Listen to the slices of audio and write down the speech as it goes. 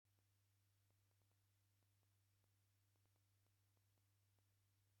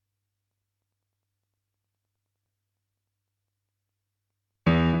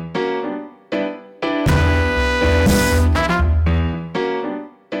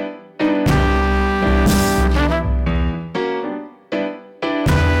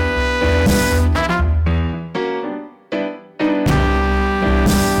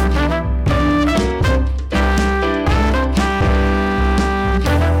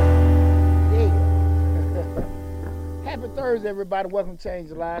Thursday, everybody. Welcome to Change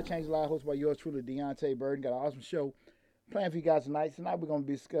the Live. Change the Live, hosted by yours truly, Deontay Burden. Got an awesome show planned for you guys tonight. Tonight, we're going to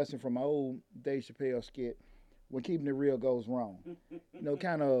be discussing from my old Dave Chappelle skit, When Keeping It Real Goes Wrong.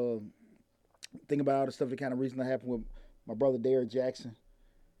 Kind of think about all the stuff that kind of recently happened with my brother, Derrick Jackson,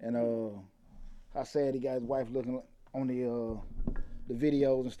 and how sad he got his wife looking on the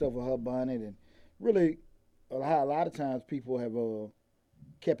videos and stuff with her bonnet, and really how a lot of times people have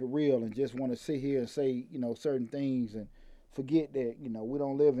kept it real and just want to sit here and say, certain things and forget that, we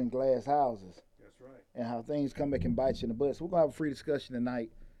don't live in glass houses. That's right. And how things come back and bite you in the butt. So we're going to have a free discussion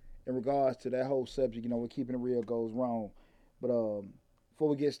tonight in regards to that whole subject, when keeping it real goes wrong. But before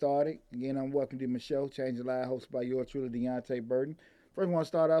we get started, again, I'm welcome to my show, Change the Live, hosted by yours truly, Deontay Burden. First, I want to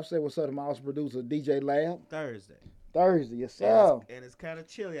start off, say what's up to my awesome producer, DJ Lab. Thursday, yes, sir. And it's kind of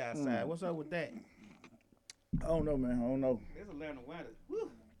chilly outside. What's up with that? I don't know, man. I don't know. It's Atlanta weather. Woo.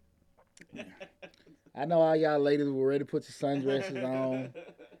 I know all y'all ladies were ready to put your sundresses on.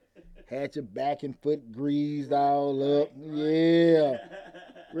 Had your back and foot greased all up. Right. Yeah.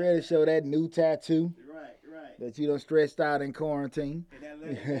 Ready to show that new tattoo. Right. That you done stretched out in quarantine. And that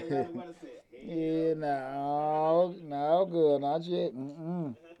weather said, hey, Yeah, no, good. Not yet.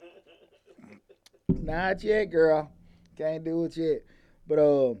 Mm-mm. Not yet, girl. Can't do it yet. But,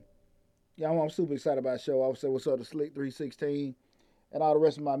 I'm super excited about the show. I would say what's up to Slick 316 and all the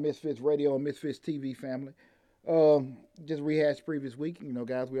rest of my Misfits Radio and Misfits TV family. Just rehashed previous week.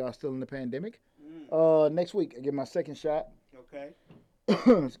 Guys, we are still in the pandemic. Next week, I get my second shot. Okay.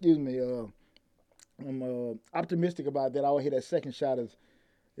 Excuse me. I'm optimistic about that. I always hear that second shot is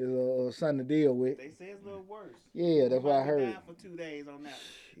something to deal with. They say it's a little worse. Yeah, that's what I heard. Down for 2 days on that.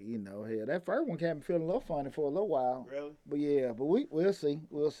 Hell, that first one kept me feeling a little funny for a little while. Really? But we'll see.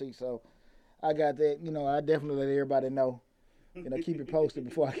 We'll see. So I got that. I definitely let everybody know. Keep it posted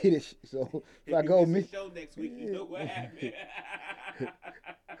before I get it. So if I go miss the show next week, you know what happened.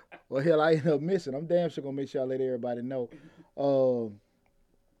 Well, hell, I end up missing. I'm damn sure gonna make sure I let everybody know.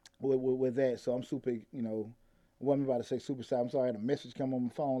 With that, so I'm super. I wasn't about to say super sad. I'm sorry, I had a message come on my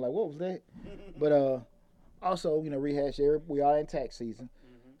phone. Like, what was that? But also, rehash. We are in tax season.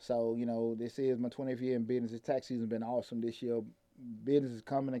 So, this is my 20th year in business. This tax season has been awesome this year. Business is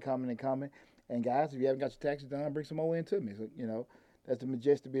coming and coming and coming. And guys, if you haven't got your taxes done, bring some more in to me. So, that's the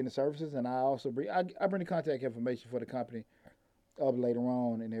Majestic Business Services. And I also bring the contact information for the company up later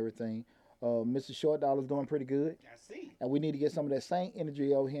on and everything. Mr. Short Dollar's doing pretty good. I see. And we need to get some of that same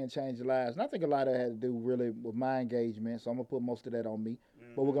energy over here and change the lives. And I think a lot of it has to do really with my engagement. So I'm going to put most of that on me.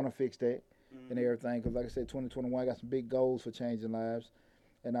 But we're going to fix that and everything. Because like I said, 2021, I got some big goals for changing lives.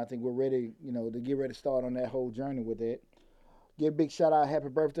 And I think we're ready, to get ready to start on that whole journey with that. Give a big shout out, happy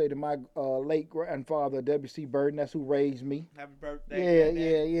birthday to my late grandfather, W.C. Burden. That's who raised me. Happy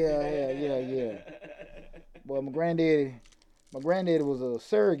birthday. Yeah. Well, my granddaddy was a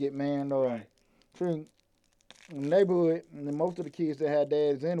surrogate, man. Right. In the neighborhood, and most of the kids that had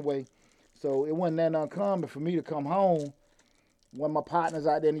dads anyway. So it wasn't that uncommon for me to come home. One of my partners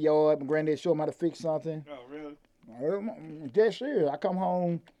out there in the yard, my granddad showed me how to fix something. Oh, really? Just sure. I come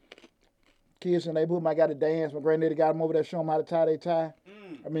home, kids in the neighborhood might got to dance. My granddaddy got them over there showing them how to tie their tie.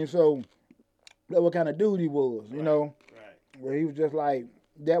 I mean, so that's what kind of dude he was, Right. Where he was just like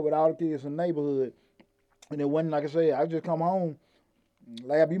that with all the kids in the neighborhood. And it wasn't, like I said, I just come home,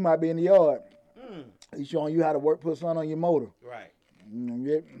 Lab, you might be in the yard. He's showing you how to put something on your motor. Right.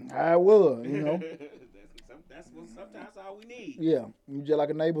 How it was, That's what sometimes all we need. Yeah, you just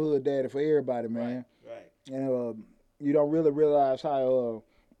like a neighborhood daddy for everybody, man. Right. And you don't really realize how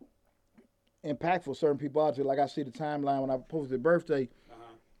impactful certain people are to. Like I see the timeline when I posted birthday,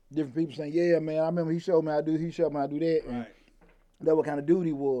 different people saying, "Yeah, man, I remember he showed me how to do that." And that what kind of dude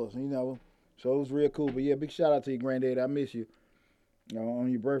he was, So it was real cool. But yeah, big shout out to your granddad. I miss you. On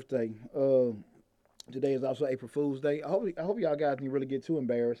your birthday. Today is also April Fool's Day. I hope y'all guys didn't really get too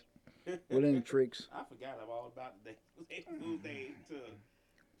embarrassed with any tricks. I forgot all about the day. It was April Fool's Day to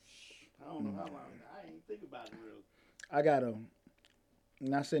I don't know how long. I ain't think about it real. I got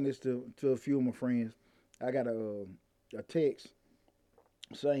and I sent this to a few of my friends. I got a text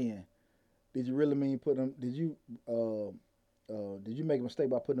saying, "Did you really mean put them? Did you make a mistake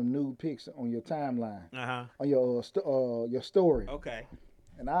by putting them nude pics on your timeline on your story?" Okay.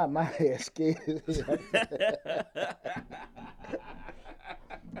 And my ass scared.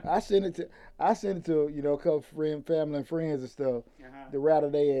 I sent it to a couple family and friends and stuff to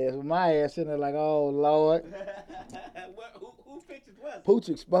rattle their ass. My ass sitting there like, oh Lord. Who pictures was? Pooch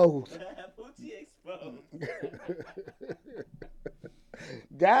exposed. Poochie exposed.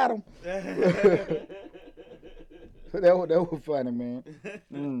 Got him. That was funny, man.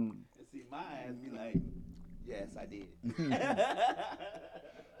 See, my ass be like, Yes, I did.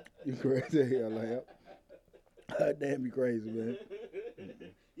 You crazy as hell, Lamb. God damn, you crazy, man.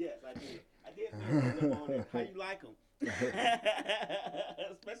 Yes, I did. I did put them on it. How you like them?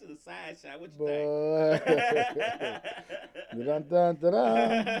 Especially the side shot. What you Boy. think? Dun, dun, dun,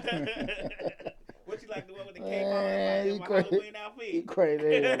 dun. What you like the one with the cape Man, on? you Like my crazy. Halloween outfit. You crazy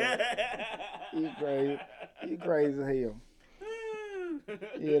as hell. Man. You crazy. You crazy as hell.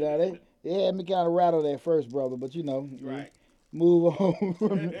 Yeah, now they had me kind of rattled at first, brother, but you know, Right. move on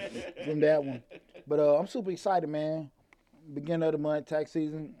from that one. But I'm super excited, man. Beginning of the month, tax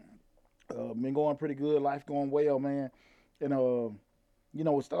season, been going pretty good. Life going well, man. And you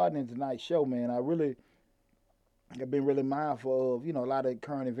know, we're starting in tonight's show, man. I've been really mindful of, you know, a lot of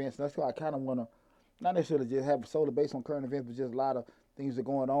current events. That's why I kind of want to not necessarily just have a solar based on current events, but just a lot of things that are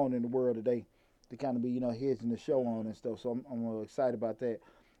going on in the world today to kind of be, you know, heads in the show on and stuff. So I'm excited about that.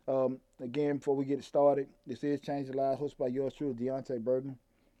 Again, before we get started, this is Change the Lives, hosted by yours truly, Deontay Burton.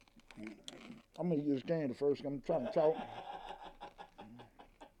 I'm going to use Candy first. I'm trying to talk.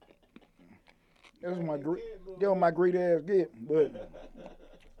 That's what my great ass get. But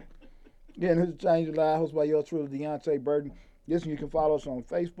again, this is Change the Lives, hosted by yours truly, Deontay Burton. Listen, you can follow us on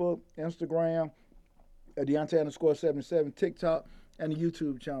Facebook, Instagram, Deontay_77, TikTok, and the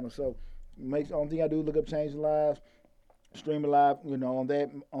YouTube channel. So, only thing I do is look up Change the Lives, stream it live. You know,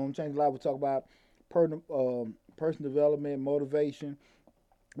 on Change the Lives, we talk about personal development, motivation,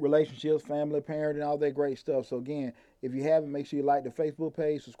 relationships, family, parenting, all that great stuff. So again, if you haven't, make sure you like the Facebook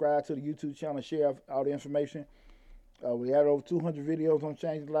page, subscribe to the YouTube channel, share all the information. We had over 200 videos on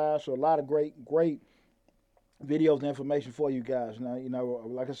Change the Lives, so a lot of great videos and information for you guys. Now, you know,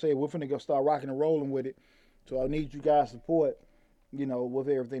 like I said, we're finna go start rocking and rolling with it. So I need you guys' support, you know, with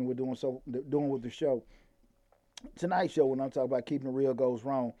everything we're doing with the show. Tonight's show, when I'm talking about keeping it real goes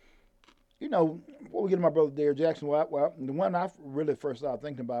wrong, you know, before we get to my brother Derrick Jackson, well, the one I really first started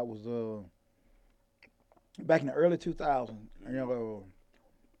thinking about was back in the early 2000s. You know,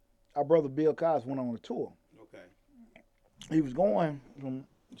 our brother Bill Cosby went on a tour. Okay. He was going from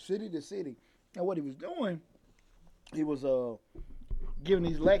city to city, and what he was doing, he was giving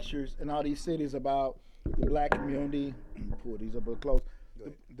these lectures in all these cities about the black community. Pull these up a little close.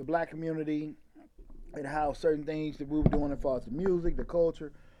 The black community and how certain things that we were doing as far as the music, the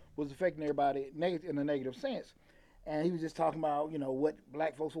culture, was affecting everybody in a negative sense. And he was just talking about, you know, what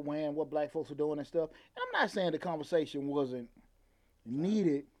black folks were wearing, what black folks were doing and stuff. And I'm not saying the conversation wasn't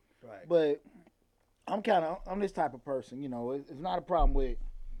needed, Right. but I'm this type of person, you know. It's not a problem with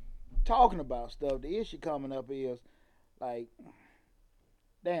talking about stuff. The issue coming up is, like,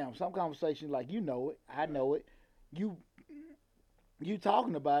 damn, some conversations, like, you know it, I know it, you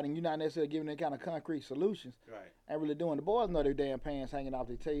talking about it, and you're not necessarily giving any kind of concrete solutions. Right. And really doing. The boys know their damn pants hanging off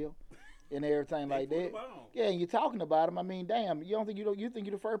their tail and everything like that. Yeah, and you're talking about them. I mean, damn, you think you're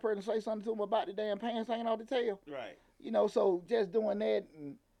the first person to say something to them about the damn pants hanging off the tail? Right. You know, so just doing that,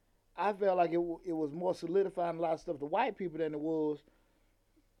 and I felt like it was more solidifying a lot of stuff to white people than it was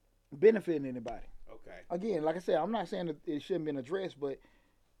benefiting anybody. Okay. Again, like I said, I'm not saying that it shouldn't been addressed, but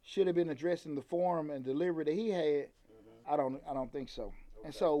should have been addressed in the form and delivery that he had. I don't think so. Okay.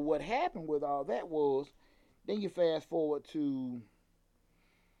 And so what happened with all that was, then you fast forward to,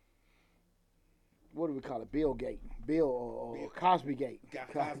 what do we call it? Bill Cosby Gate.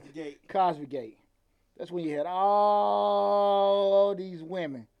 Cosby Gate. Cosby Gate. That's when you had all these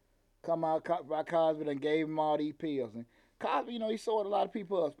women come out by Cosby and gave him all these pills. And Cosby, you know, he sold a lot of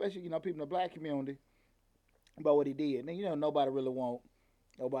people up, especially, you know, people in the black community, about what he did. And, you know, nobody really want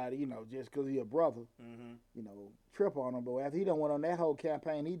nobody, you know, just because he a brother, you know, trip on him. But after he done went on that whole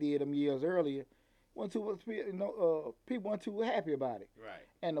campaign he did them years earlier, people weren't too happy about it. Right.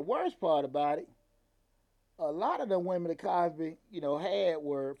 And the worst part about it, a lot of the women that Cosby, you know, had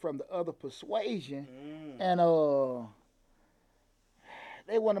were from the other persuasion, and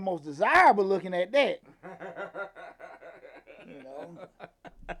they weren't the most desirable looking at that.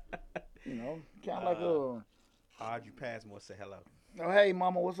 you know, kind of like Audrey Passmore say hello. Oh, hey,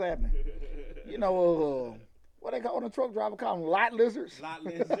 mama, what's happening? You know, what they call the truck driver? Call them lot lizards. Lot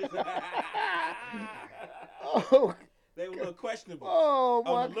lizards. Oh, they were a little questionable. Oh,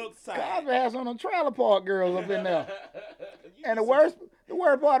 boy. On the look side. Cosby has on them trailer park girls up in there. And the worst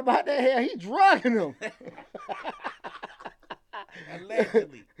part about that hair, he drugging them.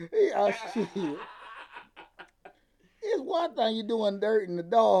 Allegedly. Shit. It's one thing you doing dirt in the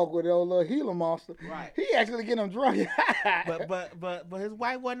dog with old little Gila monster. Right. He actually get him drunk. but his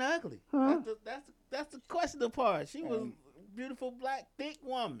wife wasn't ugly. Huh? That's the questionable part. She was a beautiful black thick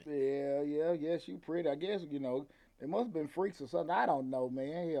woman. Yeah, she pretty. I guess, you know, they must have been freaks or something. I don't know,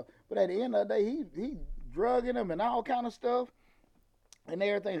 man. Hell. But at the end of the day, he drugging him and all kind of stuff and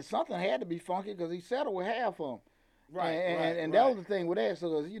everything. Something had to be funky because he settled with half of them. Right, And that was the thing with that.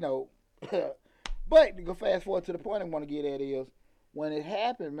 So, but to go fast forward to the point I want to get at is when it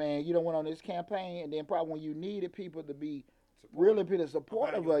happened, man, you don't went on this campaign, and then probably when you needed people to be really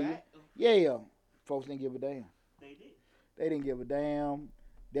supportive of you, yeah, folks didn't give a damn. They did. They didn't give a damn.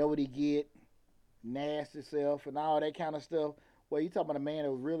 That what he get, nasty self, and all that kind of stuff. Well, you talking about a man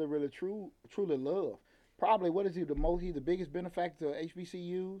that was really, really truly loved. Probably, what is he the most? He's the biggest benefactor of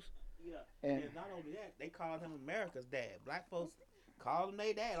HBCUs. Yeah, and not only that, they called him America's dad. Black folks called him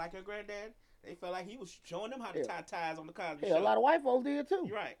their dad, like your granddad. They felt like he was showing them how to tie ties on the Cosby Show. A lot of white folks did too.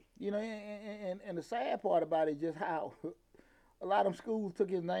 You're right. And the sad part about it is just how a lot of them schools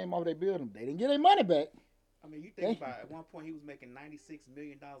took his name off their building. They didn't get their money back. I mean, you think about it, at one point he was making $96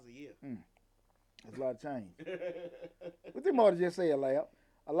 million a year. That's a lot of change. But they more to just say a lab.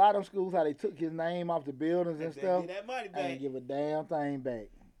 A lot of them schools, how they took his name off the buildings and stuff. Get that money back. I didn't give a damn thing back.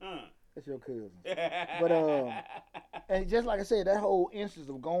 That's your cousin. But and just like I said, that whole instance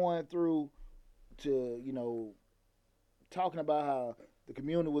of going through to talking about how the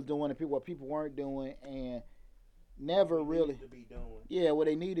community was doing and what people weren't doing, and never really what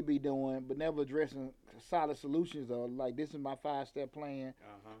they need to be doing, but never addressing solid solutions or like this is my 5-step plan,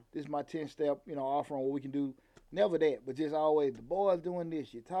 this is my 10-step offering what we can do. Never that, but just always the boys doing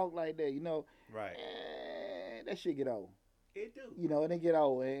this. You talk like that, right? That shit get old. It do. And it get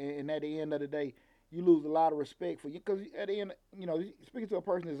old, and at the end of the day, you lose a lot of respect for you because at the end, speaking to a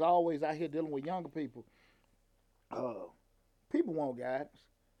person that's always out here dealing with younger people. People want guidance.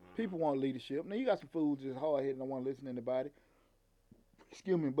 People want leadership. Now you got some fools that's hard headed and don't want to listen to anybody.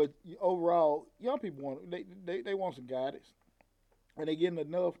 Excuse me, but overall, young people want they want some guidance, and they getting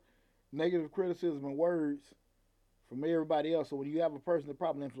enough negative criticism and words from everybody else. So when you have a person that's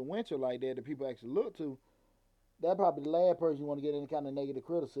probably influential like that people actually look to, that's probably the last person you want to get any kind of negative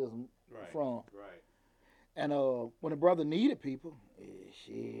criticism from. Right. And when a brother needed people,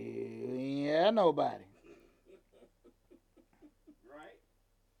 shit, he ain't had nobody. Right.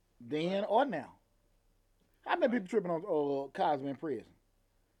 Then or now. How many people tripping on Cosby in prison?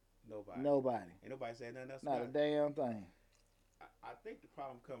 Nobody. Ain't nobody saying nothing else. Not a damn thing. I think the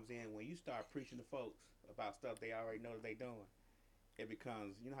problem comes in when you start preaching to folks about stuff they already know that they doing. It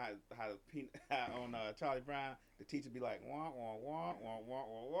becomes, how on Charlie Brown, the teacher be like, wah, wah, wah, wah, wah,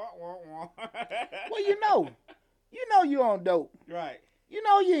 wah, wah, wah. Well, you on dope. Right. You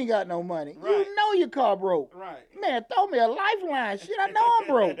ain't got no money. Right. Your car broke. Right. Man, throw me a lifeline. Shit, I know I'm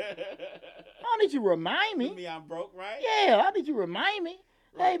broke. I don't need you to remind me. Me, I'm broke, right? Yeah, I need you to remind me.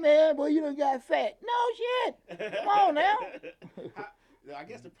 Right. Hey, man, boy, you done got fat. No shit. Come on now. I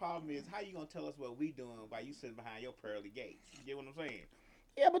guess the problem is how you gonna tell us what we doing while you sitting behind your pearly gates? You get what I'm saying?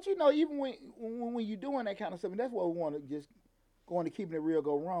 Yeah, but even when you're doing that kind of stuff, and that's what we want to just going to keeping it real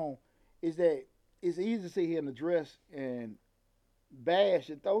go wrong, is that it's easy to sit here and address and bash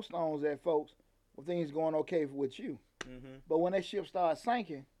and throw stones at folks when things going okay with you. Mm-hmm. But when that ship starts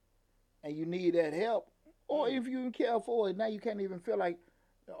sinking and you need that help, or if you even care for it, now you can't even feel like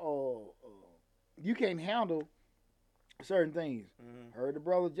you can't handle certain things. Mm-hmm. Heard the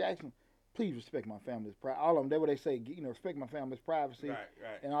brother Jackson, please respect my family's privacy. All of them, that's what they say, respect my family's privacy.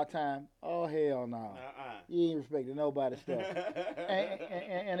 Right. In our time, oh hell no. You ain't respecting nobody's stuff.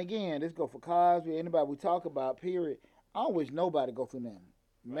 and again, this go for Cosby, anybody we talk about, period. I don't wish nobody go through nothing.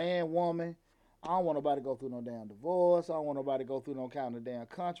 Man, woman, I don't want nobody to go through no damn divorce. I don't want nobody to go through no kind of damn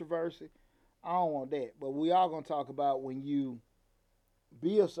controversy. I don't want that. But we are going to talk about when you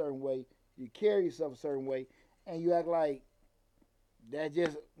be a certain way, you carry yourself a certain way, and you act like that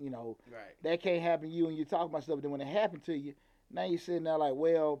just, that can't happen to you, and you talk about stuff, then when it happened to you, now you're sitting there like,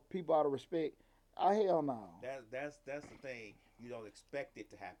 well, people ought to respect. Oh, hell no. That's the thing. You don't expect it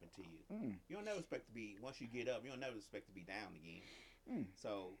to happen to you. You don't never expect to be, once you get up, you don't never expect to be down again.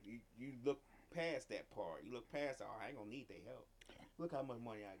 So you look past that part. You look past, I ain't going to need their help. Look how much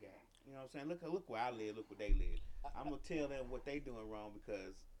money I got. You know what I'm saying? Look where I live. Look where they live. I'm going to tell them what they doing wrong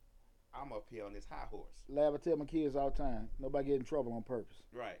because I'm up here on this high horse. Lab, I tell my kids all the time, nobody get in trouble on purpose.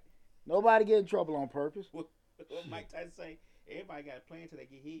 Right. Nobody get in trouble on purpose. What Mike Tyson say? Everybody got a plan until they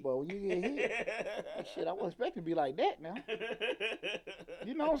get hit. Well, when you get hit, shit, I wasn't expecting to be like that now.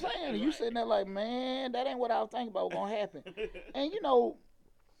 You know what I'm saying? Right. You sitting there like, man, that ain't what I was thinking about was going to happen. And,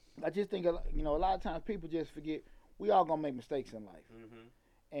 I just think, a lot of times people just forget we all going to make mistakes in life.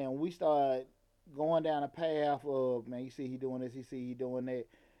 Mm-hmm. And we start going down a path of, man, you see he doing this, you see he doing that.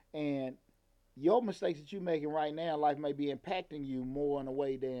 And your mistakes that you're making right now in life may be impacting you more in a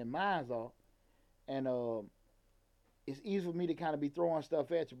way than mine are. And it's easy for me to kind of be throwing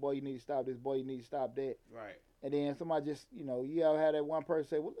stuff at you. Boy, you need to stop this. Boy, you need to stop that. Right. And then somebody just, you ever had that one person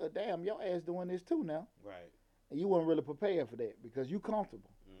say, well, damn, your ass doing this too now. Right. And you weren't really prepared for that because you comfortable.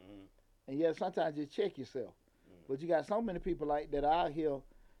 Mm-hmm. And yeah, sometimes just check yourself. Mm-hmm. But you got so many people like that out here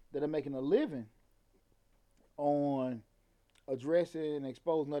that are making a living on addressing and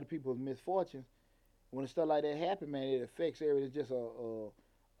exposing other people's misfortunes. When stuff like that happen, man, it affects everything. It's just a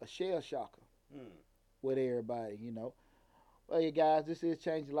shell shocker with everybody, Well, you guys, this is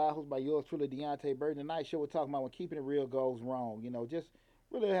Change the Life, hosted by yours truly, Deontay Burton. Tonight's show we're talking about when keeping it real goes wrong. Just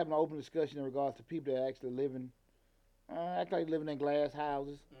really having an open discussion in regards to people that are actually act like living in glass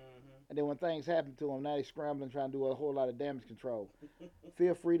houses. Mm-hmm. And then when things happen to them, now they're scrambling trying to do a whole lot of damage control.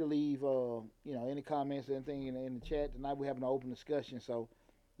 Feel free to leave, any comments or anything in the chat. Tonight we're having an open discussion. So,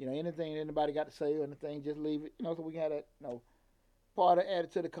 anything anybody got to say or anything, just leave it, so we can have that, part of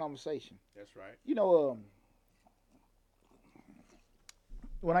added to the conversation. That's right.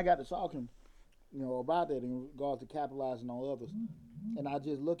 When I got to talking, about that in regards to capitalizing on others, and I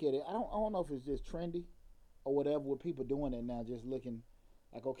just look at it, I don't know if it's just trendy or whatever with people doing it now, just looking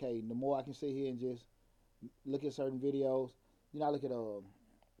like, okay, the more I can sit here and just look at certain videos, I look at the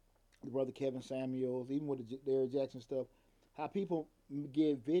brother Kevin Samuels, even with the Derrick Jackson stuff, how people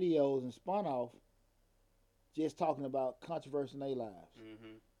get videos and spun off just talking about controversy in their lives.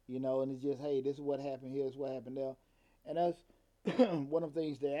 Mm-hmm. And it's just, hey, this is what happened here, this is what happened there. And that's one of the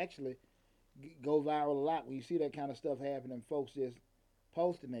things that actually go viral a lot when you see that kind of stuff happening, folks just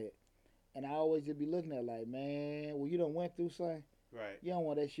posting that. And I always just be looking at like, man, well, you done went through something. Right. You don't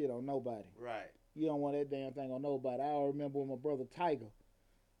want that shit on nobody. Right. You don't want that damn thing on nobody. I remember when my brother Tiger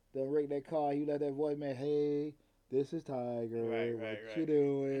done wrecked that car, he let that voice, man, hey, this is Tiger. Right. You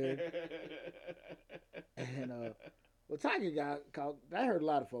doing? And well, Tiger got caught. That hurt a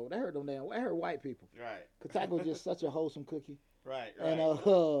lot of folks. That hurt them damn. That hurt white people. Right. Cause Tiger was just such a wholesome cookie. Right. And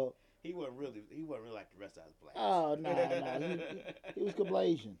he wasn't really like the rest of us blacks. Oh no. He was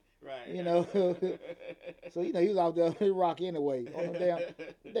Kablasian. Right. So he was out there in rock anyway. On the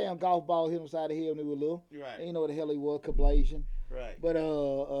damn golf ball hit him side of the head when he was little. Right. And you know what the hell he was, Kablasian. Right. But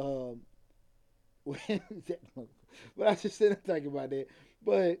but I just sit and think about that.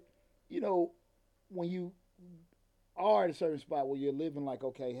 But when you are at a certain spot where you're living like,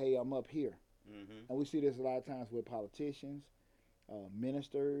 okay, hey, I'm up here, mm-hmm. and we see this a lot of times with politicians,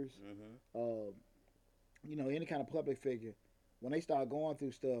 ministers, mm-hmm. Any kind of public figure, when they start going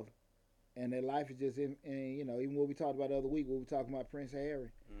through stuff, and their life is just even what we talked about the other week, when we were talking about Prince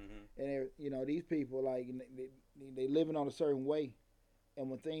Harry, mm-hmm. and these people like they living on a certain way, and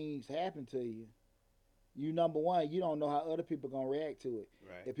when things happen to you, number one, you don't know how other people are gonna react to it.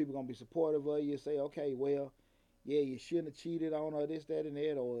 Right. If people gonna be supportive of you, say, okay, well, yeah, you shouldn't have cheated on her, this, that, and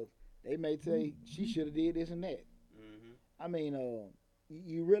that, or they may say she should have did this and that. Mm-hmm. I mean,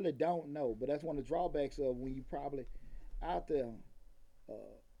 you really don't know, but that's one of the drawbacks of when you probably out there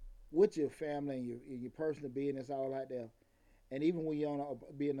with your family and your personal business all out there, and even when you're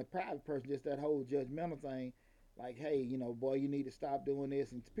being a private person, just that whole judgmental thing, like, hey, boy, you need to stop doing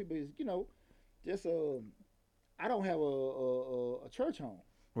this, and people, just I don't have a church home.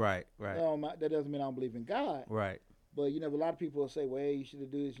 Right. That doesn't mean I don't believe in God. Right. But a lot of people will say, well, hey, you should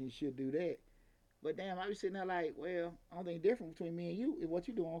do this and you should do that. But damn, I be sitting there like, well, I don't think different between me and you is what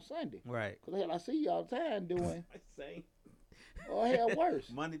you do on Sunday. Right. Because hell, I see you all the time doing. Same. Or hell,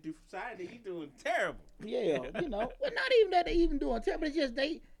 worse. Monday through Friday, you doing terrible. Yeah, well, not even that they even doing terrible. It's just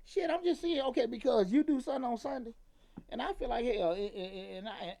I'm just saying, okay, because you do something on Sunday, and I feel like hell, and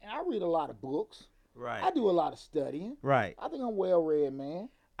I read a lot of books. Right. I do a lot of studying. Right. I think I'm well read, man.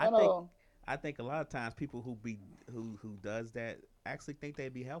 I think a lot of times people who does that actually think they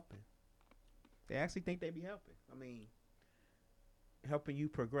be helping. They actually think they be helping. I mean, helping you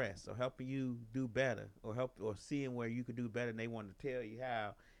progress or helping you do better or seeing where you could do better, and they want to tell you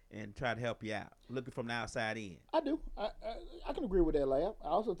how and try to help you out, looking from the outside in. I do. I can agree with that, Lab. I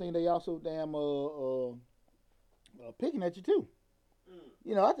also think they also damn picking at you too.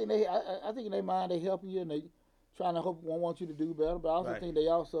 I think I think in their mind they helping you and they trying to want you to do better, but I also think they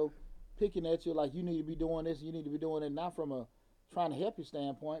also picking at you like you need to be doing this, you need to be doing it, not from a trying to help you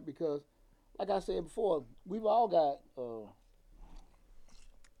standpoint, because like I said before, we've all got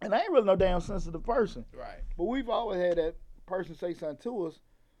and I ain't really no damn sensitive person. Right. But we've always had that person say something to us,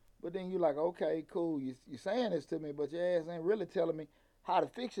 but then you're like, okay, cool, you're saying this to me, but your ass ain't really telling me how to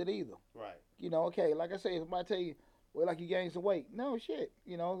fix it either. Right. Okay, like I say, if I tell you, well, like you gained some weight. No shit.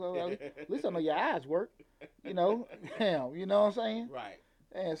 So at least I know your eyes work. Damn, you know what I'm saying? Right.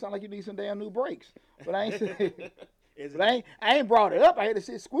 And it sounds like you need some damn new brakes. But I ain't saying, Is But it I ain't brought it up. I had to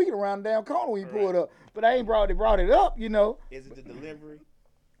sit squeaking around the damn corner when you pull it up. But I ain't brought it up, you know. is it the delivery?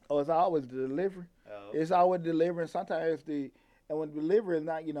 Oh, it's always the delivery. Oh, It's okay. always delivering. Sometimes it's and when delivery is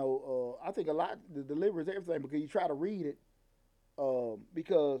not, I think a lot the delivery is everything because you try to read it,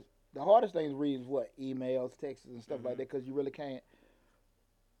 because the hardest thing to read is what emails, texts, and stuff like Mhm. that because you really can't.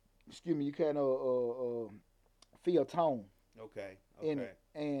 Excuse me, you can't feel tone Okay. in Okay. it.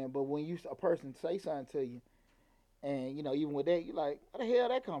 And but when a person say something to you, and even with that, you like, where the hell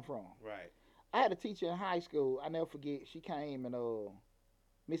that come from? Right. I had a teacher in high school. I never forget. She came and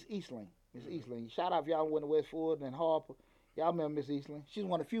Miss Eastling. Miss Mhm. Eastling. Shout out if y'all went to Westford and Harper. Y'all remember Miss Eastling? She's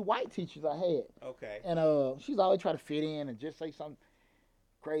one of the few white teachers I had. Okay. And she's always trying to fit in and just say something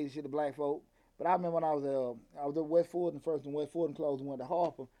crazy shit to black folk. But I remember when I was at Westford and first, and Westford and closed and went to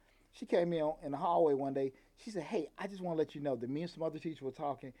Harper. She came in the hallway one day. She said, "Hey, I just want to let you know that me and some other teachers were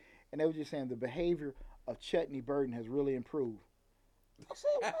talking, and they were just saying the behavior of Chutney Burden has really improved." I said,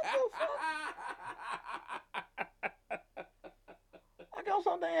 "What the fuck?" I got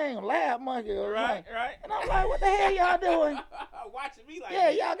something I ain't laugh monkey or Right. something. Right. And I'm like, what the hell y'all doing? Watching me like Yeah,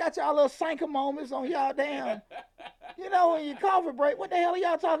 that. y'all got y'all little Sanka moments on y'all damn. In your coffee break, what the hell are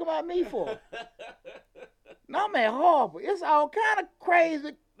y'all talking about me for? No, I'm at Harper. It's all kind of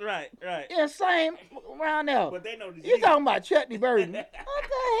crazy, Right. Right. insane around there. But they know it's You you. talking about Chutney Burden? What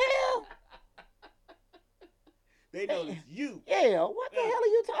the They know hell? it's you Yeah, what the hell are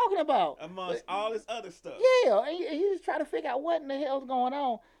you talking about? amongst all this other stuff. Yeah, and you just try to figure out what in the hell's going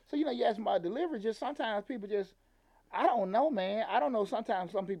on. So you ask about delivery. Just sometimes people just, I don't know, man. I don't know.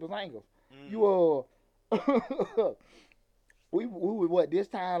 Sometimes some people's angles. Mm. You we were what this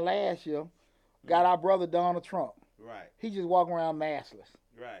time last year got Mm. our brother Donald Trump. Right. He just walking around maskless.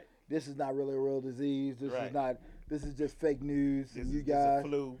 Right. This is not really a real disease. This Right. is not. This is just fake news. This and you is guys, just a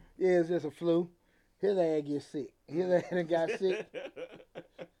flu. yeah, it's just a flu. His ass get sick. His ass done got sick.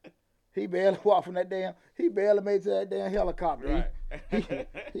 He barely walked from that damn. He barely made it to that damn helicopter. Right.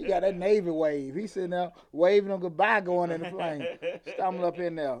 He got that Navy wave. He sitting there waving them goodbye going in the plane. Stumbled up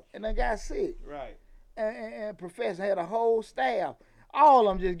in there. And then got sick. Right. And Professor had a whole staff. All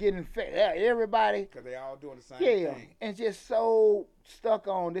of them just getting infected. Everybody. Because they all doing the same Yeah. thing. And just so stuck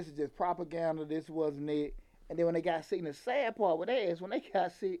on this is just propaganda. This wasn't it. And then when they got sick, and the sad part with that is when they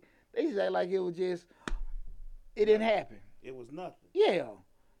got sick, they just act like it was just, it didn't happen. It was nothing. Yeah.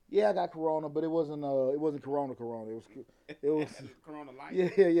 Yeah, I got corona, but it wasn't corona. It was Corona light.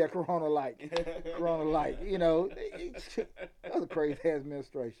 yeah, corona like. Corona like. That was a crazy ass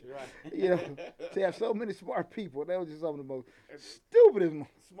administration. Right. To have so many smart people, that was just some of the most stupidest.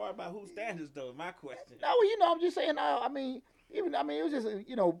 Smart by whose standards though? My question. No, I'm just saying. It was just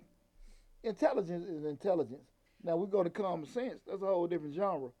intelligence is intelligence. Now we go to common sense. That's a whole different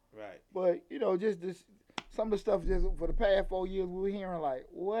genre. Right. But just this, some of the stuff just for the past 4 years we were hearing like,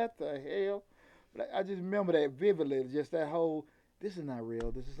 what the hell? But I just remember that vividly. Just that whole, this is not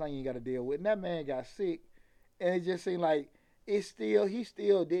real. This is something you got to deal with. And that man got sick, and it just seemed like he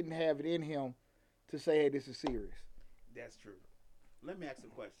still didn't have it in him to say, hey, this is serious. That's true. Let me ask a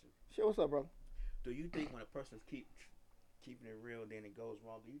question. Sure, what's up, brother? Do you think when a person's keeping it real, then it goes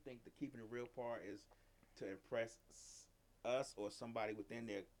wrong? Do you think the keeping it real part is to impress us or somebody within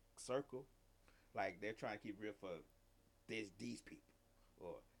their circle? Like they're trying to keep real for these people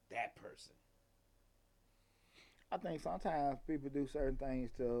or that person. I think sometimes people do certain things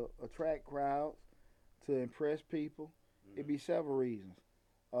to attract crowds, to impress people. Mm-hmm. It be several reasons.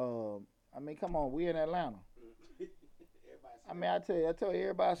 Come on, we in Atlanta. I tell you,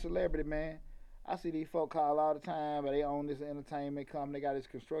 everybody's a celebrity, man. I see these folk call all the time, but they own this entertainment company. They got this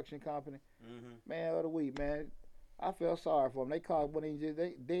construction company. Mm-hmm. Man, of the week, man. I felt sorry for them. They called when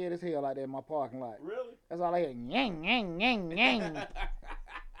they dead as hell out there in my parking lot. Really? That's all they hear. Yang, yang, yang, yang.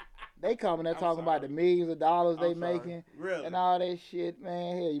 They coming there talking about the millions of dollars they making. Really? And all that shit,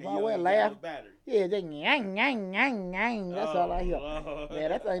 man. Hell, you And might well ain't laugh. got no battery. Yeah, just yang, yang, yang, yang. That's all I hear. Lord. Man,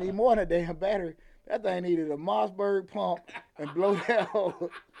 that thing need more than a damn battery. That thing needed a Mossberg pump and blow that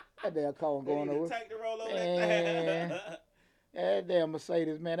hole. That damn car going over. Take the roll over Man. That damn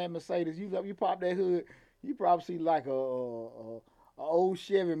Mercedes, man. That Mercedes, you pop that hood, you probably see like a old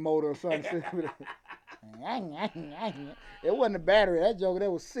Chevy motor or something. It wasn't a battery. That joker, that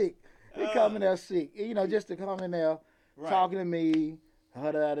was sick. They come in there sick. Just to come in there talking to me.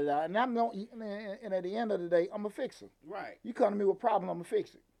 And and at the end of the day, I'm a fixer. Right. You come to me with a problem, I'm a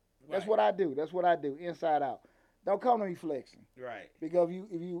fix it. That's what I do. That's what I do, inside out. Don't come to me flexing. Right. Because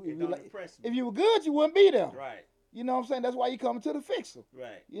if you were good, you wouldn't be there. Right. You know what I'm saying? That's why you coming to the fixer.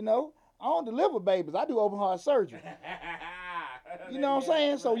 Right. I don't deliver babies. I do open heart surgery. You know what I'm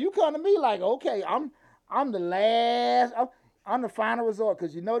saying? So you come to me like, okay, I'm I'm the last. I'm the final resort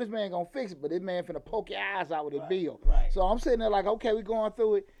because you know this man gonna fix it, but this man finna poke your eyes out with his bill. Right. So I'm sitting there like, okay, we going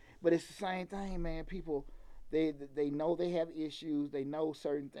through it, but it's the same thing, man. People, they know they have issues, they know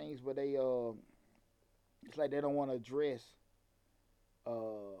certain things, but it's like they don't want to address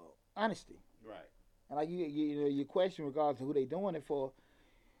honesty. Right. And like you question regards to who they doing it for,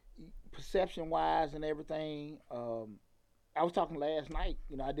 perception wise and everything. I was talking last night.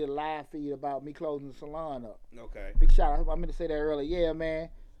 I did a live feed about me closing the salon up. Okay. Big shout out. I meant to say that earlier. Yeah, man.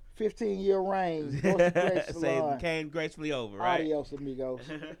 15-year reign. Say came gracefully over, right? Adios, amigos.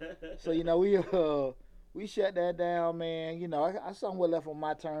 So we shut that down, man. I somewhat left on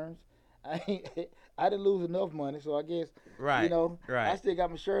my terms. I didn't lose enough money, so I guess right. I still got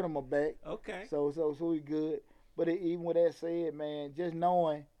my shirt on my back. Okay. So we good. But even with that said, man, just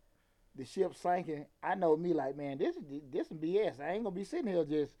knowing the ship sinking, I know me like, man, this some BS. I ain't gonna be sitting here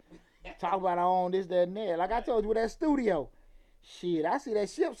just talking about I own this, that, and that. Like I told you with that studio. Shit, I see that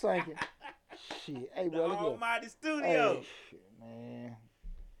ship sinking. Shit, hey, bro, the almighty studio. Hey, shit, man.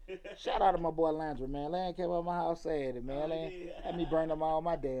 Shout out to my boy Landry, man. Land came out my house Saturday, man. Land had me burn up all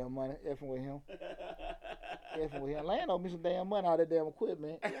my damn money, effing with him. Land owed me some damn money out of that damn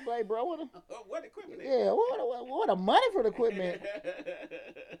equipment. I'm like, bro, what equipment? Yeah, what a money for the equipment.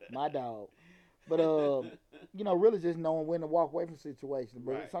 My dog. But really just knowing when to walk away from situations.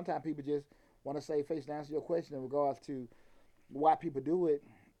 But sometimes people just want to say face to answer your question in regards to why people do it.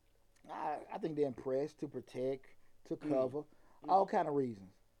 I think they're impressed, to protect, to cover, all kind of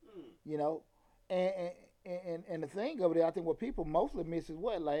reasons. And the thing of it, I think what people mostly miss is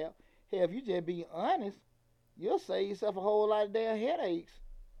what, Lab? Hell, if you just be honest, you'll save yourself a whole lot of damn headaches.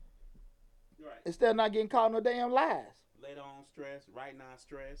 Right. Instead of not getting caught in no damn lies. Later on stress, right now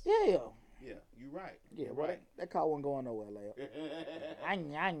stress. Yeah. Yeah, you right. Yeah, you're well, right. That car wasn't going nowhere, Lab. I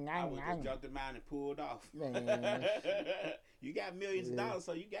would just jumped in mine and pulled off. Man. You got millions of dollars,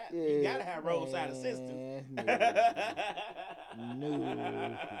 so you gotta have roadside assistance.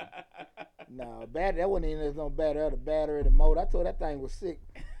 No, battery. That wasn't even no battery. The battery, the motor. I told that thing was sick.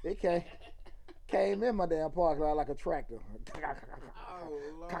 It came in my damn parking lot like a tractor. Oh,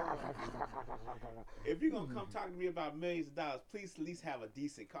 Lord. If you're gonna come talk to me about millions of dollars, please at least have a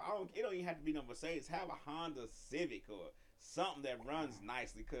decent car. It don't even have to be no Mercedes. Have a Honda Civic or something that runs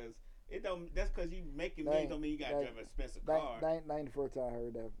nicely, cause it don't. That's because you making millions don't mean you gotta drive an expensive car. That ain't the first time I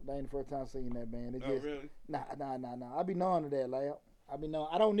heard that. That ain't the first time I seen that, man. It just, really? Nah. I be knowing of that, Lab. I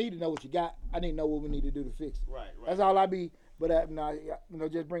don't need to know what you got. I need to know what we need to do to fix it. Right. That's all I be. But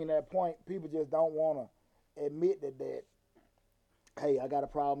just bringing that point, people just don't want to admit that. Hey, I got a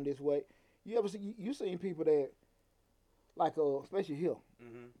problem this way. You seen people that, like, especially here,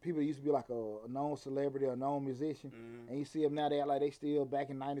 people that used to be like a known celebrity or a known musician, and you see them now, they act like they still back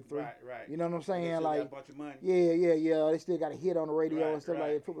in '93. Right. You know what I'm saying? They still like, got a bunch of money. Yeah. They still got a hit on the radio and stuff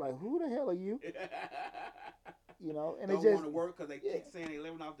like that. People Right. like, who the hell are you? And don't it just want to work because they keep saying they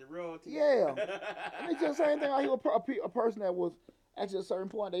living off the royalties. Yeah, and it's just the same thing. I hear a person that was actually at a certain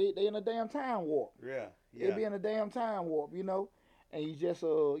point they in a damn time warp. Yeah. They be in a damn time warp, and you just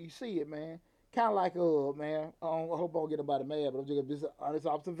you see it, man. Kind of like man. I hope I don't get nobody mad, but I'm just this honest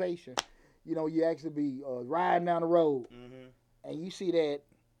observation. You actually be riding down the road, and you see that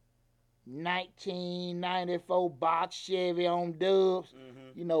 1994 box Chevy on dubs.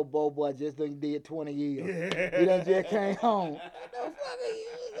 Boy just did 20 years. He done just came home. What the fuck are you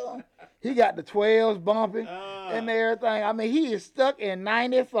doing? He got the 12s bumping and everything. I mean, he is stuck in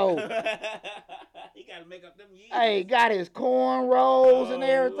 94. He got to make up them years. Hey, got his cornrows and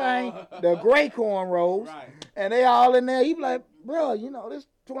everything. Lord. The gray cornrows. Right. And they all in there. He be like, bro, this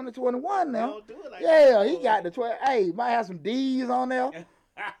 2021 now. Don't do it like Yeah, that. he got the 12. Hey, might have some D's on there.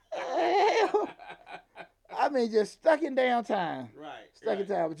 Hell, I mean, just stuck in downtown. Right. Stuck in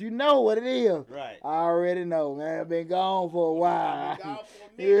town. But you know what it is. Right. I already know, man. I've been gone for a while. Been gone for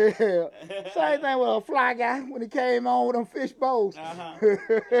a minute. Yeah. Same thing with a fly guy when he came on with them fish bowls.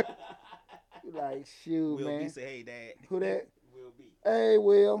 Like, shoot, Will man. B say, hey, Dad. Who that? Will B. Hey,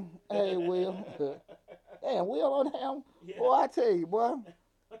 Will. Damn, Will on him. Yeah. Boy, I tell you,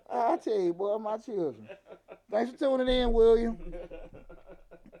 boy, my children. Thanks for tuning in, William.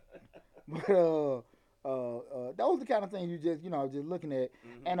 But those are the kind of things you just looking at.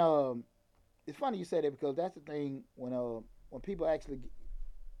 And it's funny you say that because that's the thing when people actually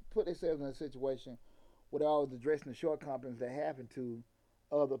put themselves in a situation where they're always addressing the shortcomings that happen to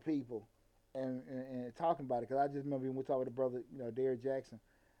other people and talking about it. Because I just remember when we talked with the brother, Derrick Jackson.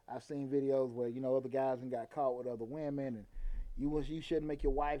 I've seen videos where other guys and got caught with other women, and you shouldn't make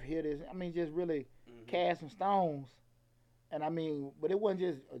your wife hear this. I mean, just really casting stones And I mean, but it wasn't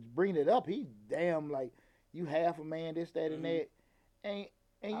just bringing it up. He damn like you half a man, this, that, and Mm-hmm. that, and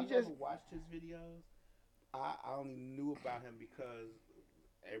and I you never just watched his videos. I only knew about him because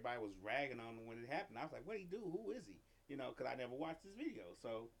everybody was ragging on him when it happened. I was like, what he do? Who is he? You know, because I never watched his video.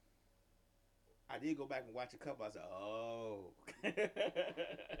 So I did go back and watch a couple. I said, oh.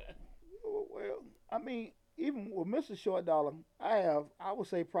 well, I mean, even with Mr. Short Dollar, I would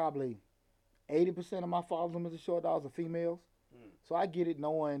say probably 80% of my followers on Mr. Short Dollars are females. Hmm. So I get it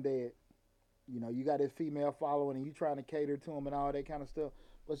knowing that you got this female following and you trying to cater to them and all that kind of stuff.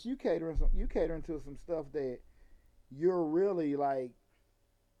 But you catering to some stuff that you're really like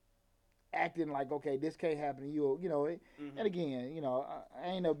acting like, okay, this can't happen to you. And Mm-hmm. again, I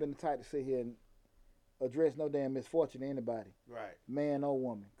ain't never been the type to sit here and address no damn misfortune to anybody, Right. man or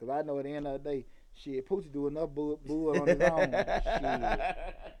woman, because I know at the end of the day, shit, Poochie do enough bull on his own.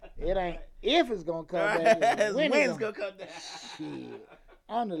 Shit, it ain't if it's gonna come back, it's when When it's it's gonna come down. Shit,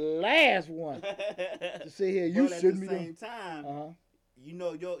 I'm the last one to sit here. You But at shouldn't the be doing. same time, Uh huh. you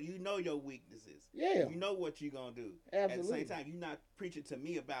know your weaknesses. Yeah. You know what you're gonna do. Absolutely. At the same time, you're not preaching to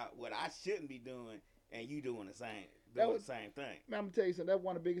me about what I shouldn't be doing, and you doing the same, That doing was- the same thing. Man, I'm gonna tell you something. That's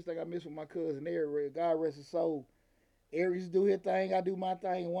one of the biggest things I miss with my cousin Eric. God rest his soul. Aries do his thing, I do my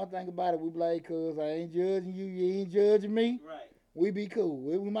thing, and one thing about it, we be like, cuz I ain't judging you, you ain't judging me. Right. We be cool.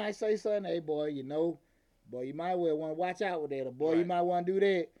 We might say something, hey boy, boy, you might well want to watch out with that, or boy, you Right. might want to do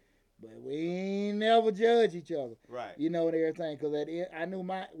that. But we ain't never judge each other, Right. and everything. Cause at the end, I knew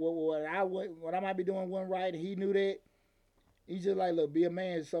what I might be doing wasn't right, and he knew that. He just like, look, be a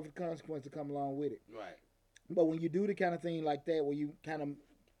man, and suffer the consequence to come along with it. Right. But when you do the kind of thing like that, where you kind of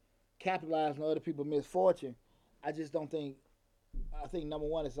capitalize on other people's misfortune, I just don't think. I think number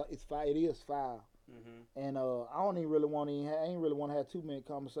one, it's foul. It is foul, Mm-hmm. and I don't even really want to. I ain't really want to have too many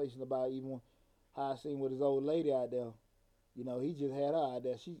conversations about even how I seen with his old lady out there. He just had her out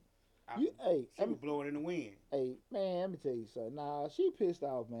there. Hey, She was blowing in the wind. hey, man, let me tell you something. Nah, she pissed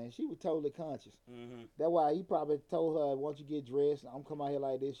off, man. She was totally conscious. Mm-hmm. That's why he probably told her, once you get dressed, I'm coming out here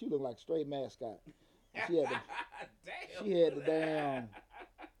like this. She looked like a straight mascot. She had the, Damn. she had the damn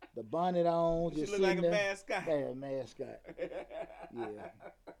the bonnet on, She just looked like sitting a there. mascot. Damn mascot. Yeah.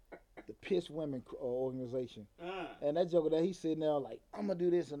 The Piss Women organization. And that joker that he's sitting there like, I'm gonna do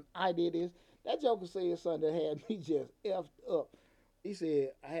this and I did this. That joker said something that had me just effed up. He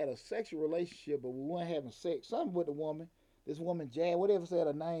said I had a sexual relationship, but we weren't having sex. Something with the woman. This woman, Jad, whatever said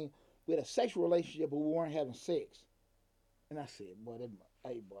her name. We had a sexual relationship, but we weren't having sex. And I said, boy,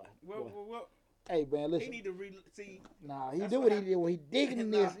 hey, boy. Well, Hey, man, he listen. need to see. Nah, he That's do what what he did. Well, he digging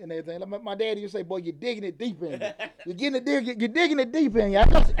in this Nah. and everything. Like my daddy used to say, boy, you're digging it deep in you. You're getting it dig. You're digging it deep in you. I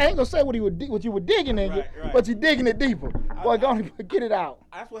ain't gonna say what what you were digging in you, Right. but you're digging it deeper. Boy, go on, get it out.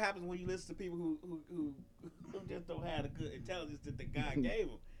 That's what happens when you listen to people who just don't have the good intelligence that the God gave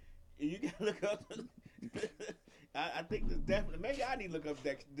them. You gotta look up. I think there's definitely. Maybe I need to look up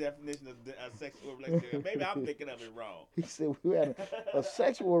the definition of a sexual relationship. Maybe I'm thinking of it wrong. He said we had a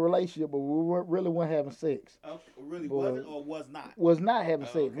sexual relationship, but we weren't having sex. Okay, really Boy. wasn't or was not. Was not having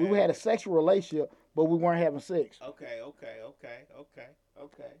sex. Okay. We had a sexual relationship, but we weren't having sex. Okay.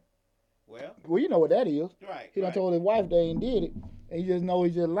 Well, Well, you know what that is. right. He done right. told his wife they ain't did it, and he just know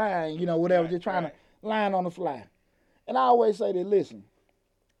he's just lying, whatever, Right, just trying right. to line on the fly. And I always say that, listen,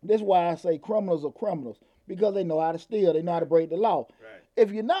 this is why I say criminals are criminals, because they know how to steal, they know how to break the law. Right.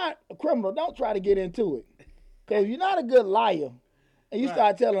 If you're not a criminal, don't try to get into it. Because if you're not a good liar, and you Right.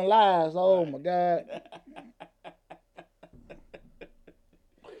 start telling lies, oh Right. my God.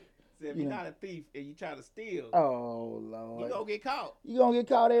 See, if You you're know. not a thief and you try to steal, Oh, you Lord. gonna get caught. You're going to get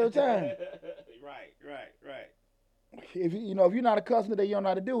caught every time. Right. If you're not accustomed to that, you don't know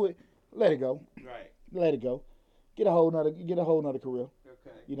how to do it, let it go. Right. Let it go. Get a whole nother career.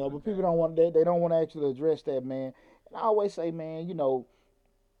 Okay. But people don't want they don't want to actually address that, man. And I always say, man,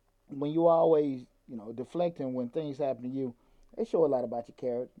 when you always, deflecting when things happen to you, they show a lot about your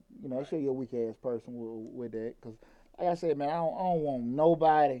character. They show you a weak ass person with that. Because, like I said, man, I don't want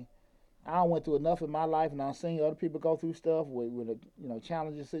nobody. I done went through enough in my life, and I've seen other people go through stuff with a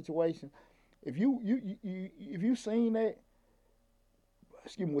challenging situation. If you seen that,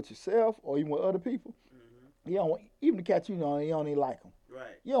 excuse me, with yourself or even with other people, you don't want, even the cats you don't even like them.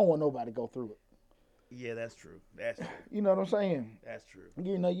 Right. You don't want nobody to go through it. Yeah, that's true. That's true. You know what I'm saying? That's true.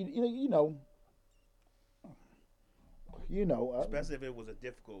 Especially if it was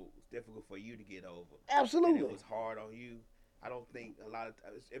difficult for you to get over. Absolutely. And it was hard on you. I don't think a lot of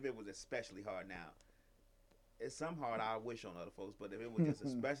times, if it was especially hard now, it's some hard I wish on other folks, but if it was just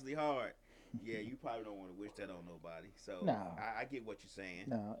especially hard, yeah, you probably don't want to wish that on nobody. So No. I get what you're saying.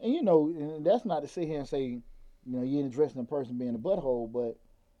 No, and and that's not to sit here and say You know, you ain't addressing the person being a butthole, but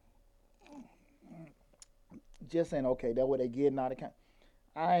just saying, okay, that's what they getting out of the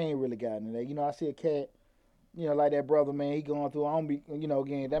I ain't really got into that. You know, I see a cat, you know, like that brother, man, he going through, I don't be, you know,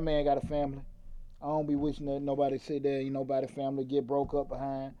 again, that man got a family. I don't be wishing that nobody sit there, you know, nobody family get broke up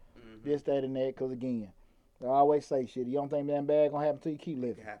behind this, that, and that, because again, I always say shit, you don't think that bad gonna happen to you, keep It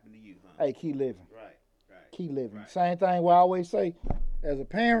living. can happen to you, huh? Hey, keep living. Right. Keep living. Right. Same thing what I always say, as a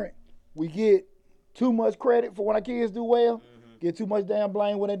parent, we get too much credit for when our kids do well, get too much damn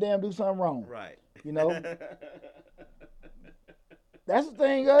blame when they damn do something wrong. Right. You know? That's the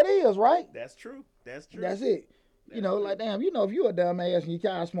thing that is, right? That's true. That's true. That's it. You know, like, damn, you know, if you a dumb ass and your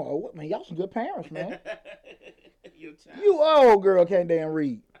child smart, man, y'all some good parents, man. You old girl can't damn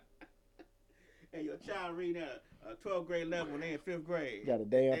read. And your child reading a 12th grade level when they in 5th grade. Got a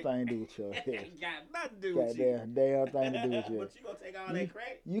damn thing to do with your head. Got nothing to do with you. Damn thing to do with you. But you gonna take all that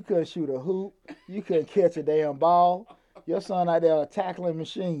credit? You couldn't shoot a hoop. You couldn't catch a damn ball. Your son out there a tackling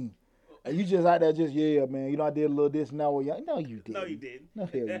machine. And you just out there just, yeah, man, you know, I did a little this and that. No, you didn't. No, you didn't. No,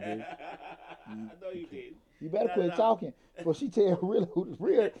 hell you didn't. No, you didn't. You better quit talking before she tell who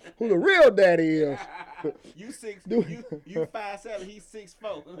the real daddy is. You 5'7", he's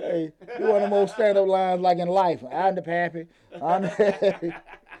 6'4". Hey, you one of the most stand-up lines like in life. I'm the pappy. I'm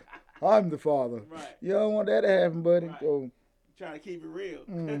the father. Right. You don't want that to happen, buddy. Right. So, trying to keep it real.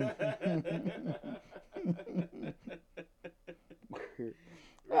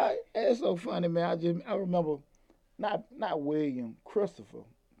 Right. It's so funny, man. I remember not William, Christopher.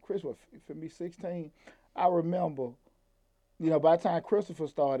 Chris was for me 16. I remember, you know, by the time Christopher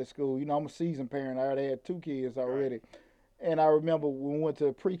started school, you know, I'm a seasoned parent. I already had 2 kids already. Right. And I remember when we went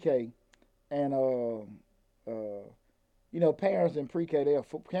to pre-K and you know, parents in pre-K,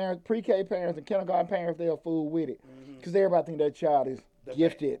 pre-K parents and kindergarten parents, they'll fool with it. Because everybody think their child is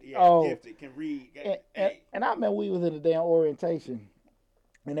gifted. Gifted, can read. And I remember we was in the damn orientation.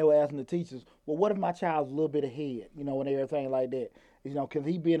 And they were asking the teachers, well, what if my child's a little bit ahead, you know, and everything like that? You know, can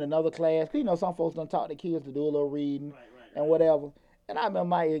he be in another class? Because, you know, some folks don't talk to kids to do a little reading and whatever. And I remember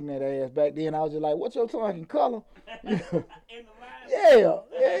my ignorant ass back then. I was just like, what's your talking color? In the line? Yeah,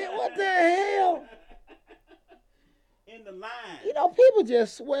 what the hell? In the line. You know, people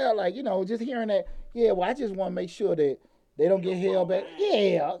just swear, like, you know, just hearing that, yeah, well, I just want to make sure that they don't get held back.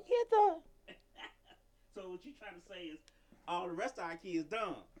 Yeah, get the... So what you trying to say is, all the rest of our kids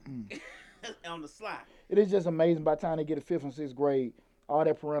done on the slide. It is just amazing. By the time they get to 5th and 6th grade, all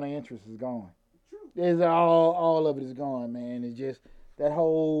that parental interest is gone. True. It's all of it is gone, man. It's just that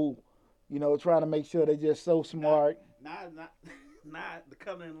whole, you know, trying to make sure they're just so smart. Not the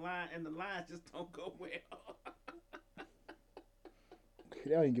color in line and the lines just don't go well.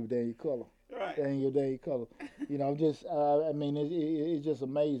 They don't give a damn your color. Right. They ain't give a damn your color. You know, just I mean, it's just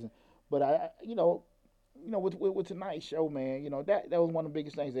amazing. But you know, with tonight's show, man, you know, that was one of the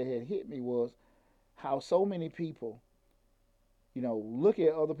biggest things that had hit me was how so many people, you know, look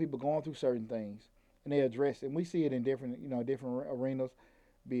at other people going through certain things and they address it. And we see it in different arenas,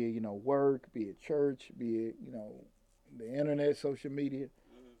 be it, you know, work, be it church, be it, you know, the internet, social media.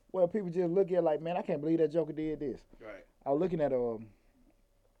 Well, people just look at it like, man, I can't believe that joker did this. Right. I was looking at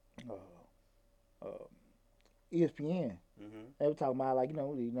ESPN. They were talking about, like, you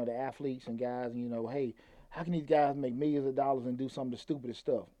know the athletes and guys, and, you know, hey, how can these guys make millions of dollars and do some of the stupidest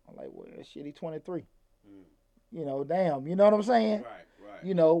stuff? I'm like, well, shit, he's 23. You know, damn, you know what I'm saying? Right.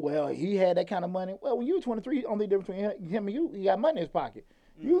 You know, well, he had that kind of money. Well, when you were 23, only difference between him and you, he got money in his pocket.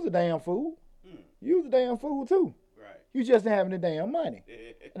 You was a damn fool. You was a damn fool, too. Right. You just having the damn money.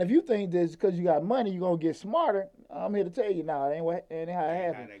 And if you think that because you got money, you're going to get smarter, I'm here to tell you, now, it ain't how it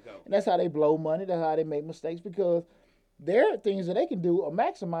happens. And that's how they blow money. That's how they make mistakes, because there are things that they can do or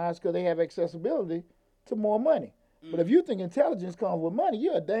maximize because they have accessibility to more money. But if you think intelligence comes with money,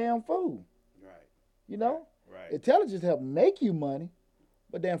 you're a damn fool. Right. You know? Right. Intelligence help make you money,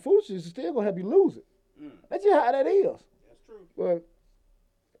 but damn foolishness is still going to help you lose it. That's just how that is. That's true. But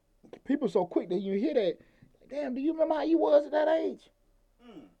people are so quick that you hear that, damn, do you remember how you was at that age?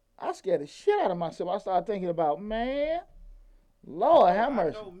 I scared the shit out of myself. I started thinking about, man, Lord have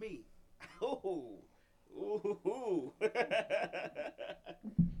mercy. I know me. Ooh.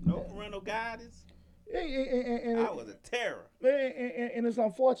 No parental guidance. And I was a terror. And it's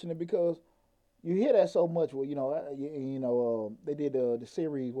unfortunate because you hear that so much. Well, you know, they did the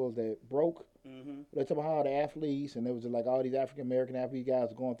series, what was that, Broke? They talk about how the athletes, and there was like all these African American athlete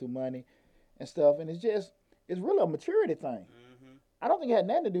guys are going through money and stuff, and it's really a maturity thing. I don't think it had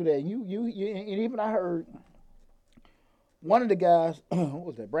nothing to do that. And even I heard one of the guys, what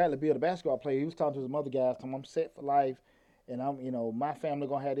was that, Bradley Beal, the basketball player, he was talking to some other guys, telling him, I'm set for life, and I'm, you know, my family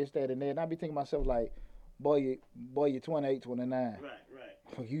gonna have this, that, and that. And I be thinking to myself, like, boy, you're 28, 29.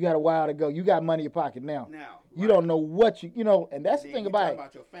 Right. You got a while to go. You got money in your pocket now. You Right. don't know what you know, and that's the Then thing you about talking it.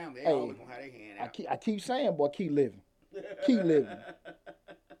 about your family. They Hey, always gonna have their hand out. I keep saying, boy, keep living. Keep living.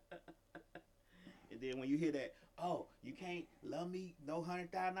 And then when you hear that, oh, you can't love me, no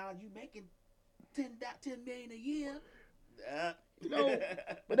 $100,000, you making $10 million a year. You know,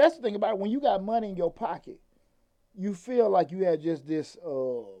 but that's the thing about it. When you got money in your pocket, you feel like you had just this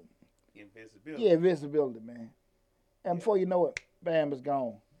invincibility. Yeah, invincibility, man. And before you know it, bam, it's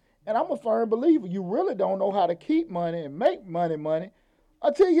gone. And I'm a firm believer. You really don't know how to keep money and make money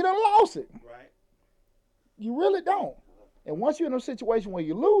until you done lost it. Right. You really don't. And once you're in a situation where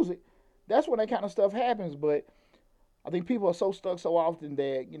you lose it, that's when that kind of stuff happens. But I think people are so stuck so often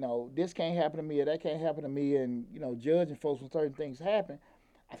that, you know, this can't happen to me or that can't happen to me, and, you know, judging folks when certain things happen.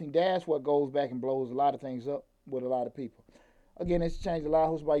 I think that's what goes back and blows a lot of things up with a lot of people. Again, it's Change the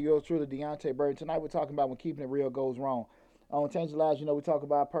Lives, hosted by yours truly, Deontay Burton. Tonight we're talking about when keeping it real goes wrong. On Change the Lives, you know, we talk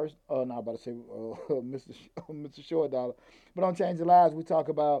about I'm about to say Mr. Short Dollar. But on Change the Lives, we talk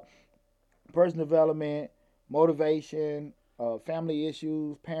about personal development, motivation, family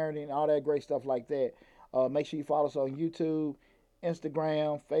issues, parenting, all that great stuff like that. Make sure you follow us on YouTube,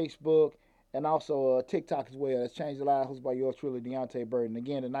 Instagram, Facebook, and also TikTok as well. That's Change the Lives, hosted by yours truly, Deontay Burton.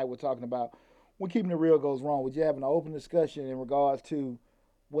 Again, tonight we're talking about when keeping it real goes wrong. We're just having an open discussion in regards to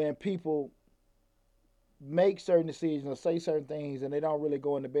when people make certain decisions or say certain things and they don't really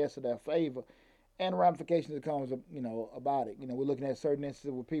go in the best of their favor, and the ramifications that comes, you know, about it. You know, we're looking at certain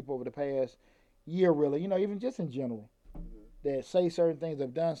instances with people over the past year, really, you know, even just in general, that say certain things,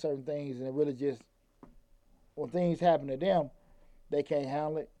 have done certain things, and it really just, when things happen to them, they can't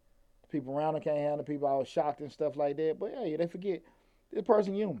handle it. The people around them can't handle it. People are shocked and stuff like that. But yeah, they forget this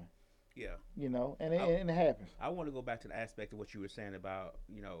person human. Yeah. You know, and it happens. I want to go back to the aspect of what you were saying about,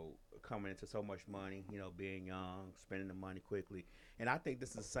 you know, coming into so much money, you know, being young, spending the money quickly. And I think this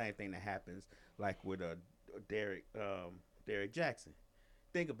is the same thing that happens like with Derek Jackson.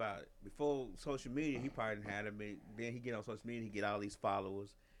 Think about it. Before social media, he probably didn't have them. Then he get on social media, he get all these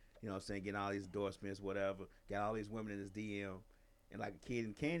followers, you know what I'm saying, getting all these endorsements, whatever, got all these women in his DM. And like a kid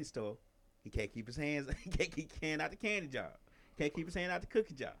in the candy store, he can't keep his hands, he can't keep his hand out the candy jar. Can't keep his hand out the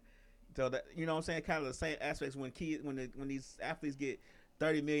cookie jar. So that, you know what I'm saying, kind of the same aspects when these athletes get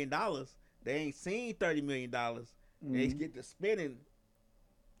 $30 million, they ain't seen $30 million. They get to spending,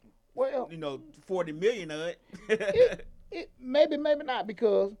 well, you know, $40 million of it. it maybe not,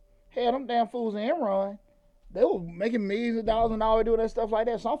 because hell, them damn fools in Enron, they were making millions of dollars and all doing that stuff like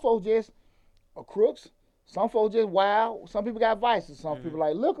that. Some folks just are crooks. Some folks just wild. Some people got vices. Some people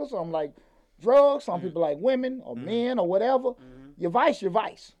like liquor. Some like drugs. Some people like women or men or whatever. Your vice.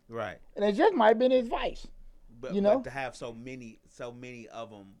 Right. And it just might have been his vice. But, you know, but to have so many of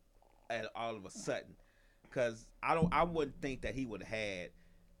them all of a sudden, because I wouldn't think that he would have had,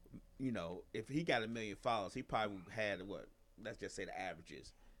 you know, if he got 1 million followers, he probably had what? Let's just say the average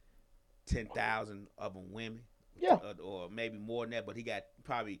is 10,000 of them women. Yeah. Or maybe more than that, but he got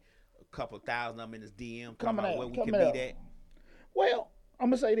probably a couple thousand of them in his DM coming out where we can be at. Well, I'm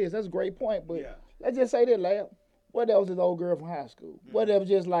gonna say this. That's a great point, but yeah. Let's just say this, lad. What else is old girl from high school? What else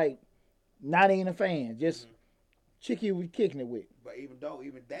just like not even a fan, just chick you was kicking it with. But even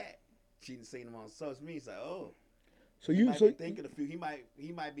that, she didn't seen him on social media. So so he might be thinking a few. He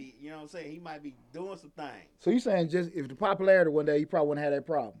might be, you know what I'm saying. He might be doing some things. So you saying just if the popularity one day, he probably wouldn't have that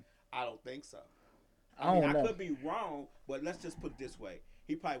problem? I don't think so. I don't know. I could be wrong, but let's just put it this way: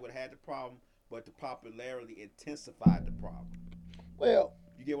 he probably would have had the problem, but the popularity intensified the problem. Well,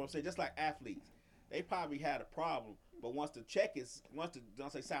 you get what I'm saying? Just like athletes, they probably had a problem, but once the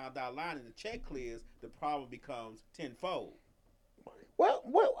don't say $1 line and the check clears, the problem becomes tenfold.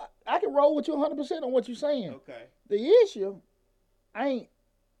 Well, I can roll with you 100% on what you're saying. Okay. The issue ain't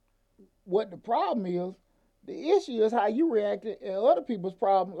what the problem is. The issue is how you reacted to other people's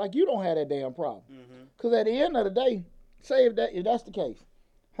problem, like you don't have that damn problem. Because at the end of the day, say if that's the case,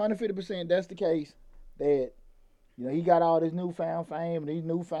 150% that's the case, that, you know, he got all this newfound fame and these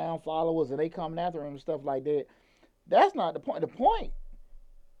newfound followers and they coming after him and stuff like that. That's not the point. The point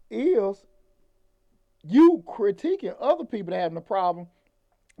is you critiquing other people that having a problem,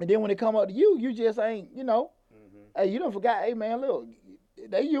 and then when it come up to you, you just ain't, you know, hey, you done forgot, hey man, look,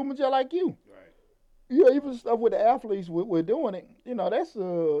 they human just like you. Right. You know, even stuff with the athletes we're doing it, you know, that's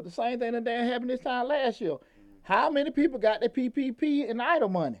the same thing that happened this time last year. How many people got their PPP and idle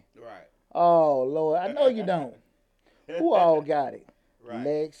money? Right. Oh, Lord, I know you don't. Who all got it? Right.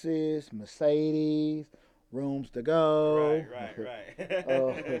 Lexus, Mercedes, rooms to go.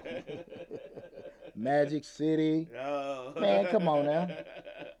 Right. Magic City. Oh. Man, come on now.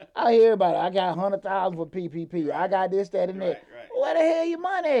 I hear about it. I got 100,000 for PPP. Right. I got this, that, and that. Right. Where the hell your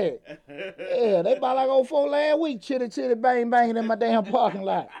money at? Yeah, they bought like old four last week. Chitty, bang, banging in my damn parking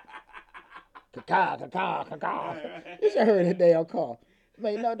lot. Caw. Right. You should heard that damn car.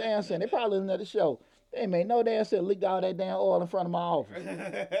 Made no damn sense. They probably listening to the show. They made no damn sense. Leaked all that damn oil in front of my office. Now you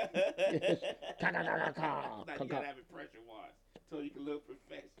gotta have it pressure washed so you can look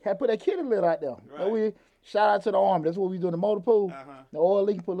professional. Had put that kitty litter out there. Right. So we shout out to the Army. That's what we do in the motor pool. Uh-huh. The oil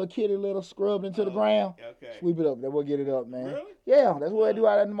leak, put a little kitty litter, scrubbed into the ground. Okay. Sweep it up. Then we'll get it up, man. Really? Yeah, that's what I do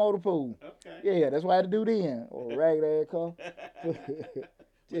out in the motor pool. Okay. Yeah, that's what I had to do then. Or ragged ass car.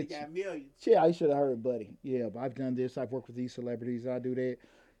 You got millions. Shit, I should have heard, buddy. Yeah, but I've done this. I've worked with these celebrities. I do that.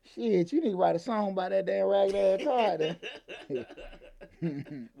 Shit, you need to write a song about that damn ragged ass car.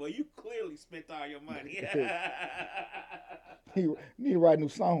 Well, you clearly spent all your money. You need to write a new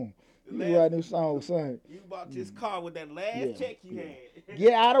song. You need to write a new song, son. You bought this car with that last check you had.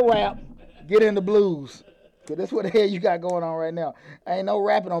 Get out of rap. Get in the blues. Cause that's what the hell you got going on right now. Ain't no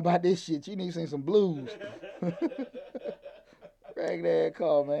rapping about this shit. You need to sing some blues. Ragged ass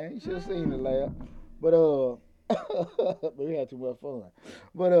car, man. You should have seen it, lad. But but we had too much fun.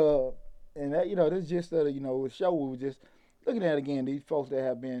 But and that, this is just the the show we were just looking at again. These folks that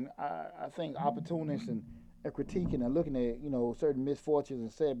have been, I think, opportunists and critiquing and looking at certain misfortunes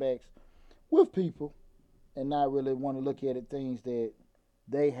and setbacks with people, and not really want to look at it things that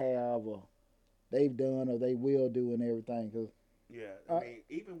they have or they've done or they will do and everything. Cause yeah, I mean,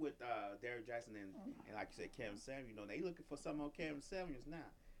 even with Derrick Jackson and like you said, Kevin Samuels, they looking for something on Kevin Samuels now.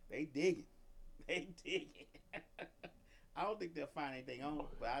 They dig it. They dig it. I don't think they'll find anything on it,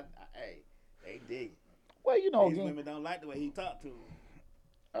 but hey, they dig it. Well, These again, women don't like the way he talked to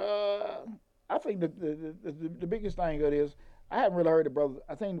them. I think the biggest thing of it is I haven't really heard the brother.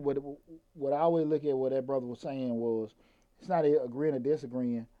 I think what I always look at what that brother was saying was it's not agreeing or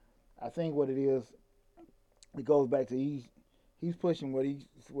disagreeing. I think what it is, it goes back to he's pushing what he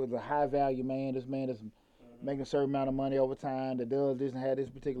was a high value man. This man is making a certain amount of money over time that does this and had this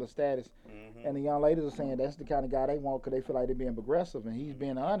particular status. Mm-hmm. And the young ladies are saying that's the kind of guy they want because they feel like they're being progressive, and he's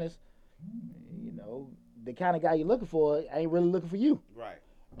being honest. The kind of guy you're looking for ain't really looking for you. Right.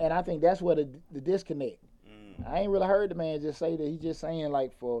 And I think that's where the disconnect. Mm. I ain't really heard the man just say that. He's just saying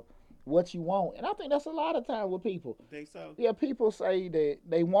like for what you want. And I think that's a lot of time with people. Think so? Yeah, people say that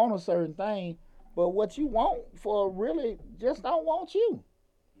they want a certain thing, but what you want for really just don't want you.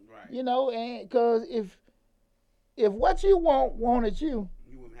 Right. And because if what you wanted you.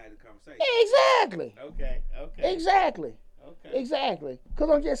 You wouldn't have the conversation. Exactly. Okay. Exactly. Okay. Exactly. Because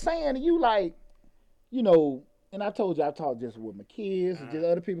I'm just saying to you like, and I told you I've talked just with my kids and just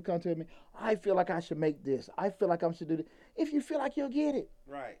other people come to me. I feel like I should make this. I feel like I should do this. If you feel like you'll get it.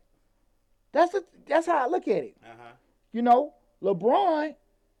 Right. That's how I look at it. LeBron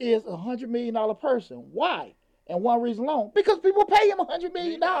is $100 million person. Why? And one reason alone, because people pay him $100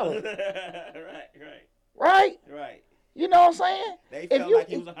 million. Right. You know what I'm saying? They felt like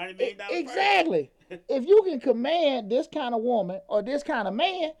he was $100 million. Exactly. If you can command this kind of woman or this kind of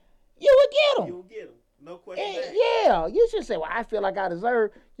man, you would get him. You will get him. No question. Yeah, you should say, well, I feel like I deserve.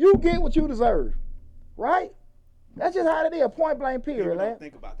 You get what you deserve. Right? That's just how it is. Point blank period. People don't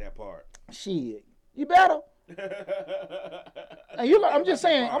think about that part. Shit. You better. And I'm just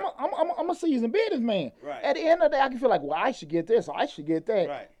saying, I'm a seasoned businessman. Right. At the end of the day, I can feel like, well, I should get this, or I should get that.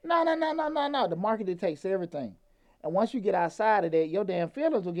 Right. No. The market dictates everything. And once you get outside of that, your damn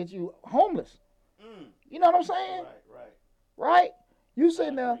feelings will get you homeless. Mm. You know what I'm saying? Right? You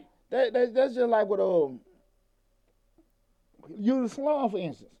sitting there, that's just like with you the salon, for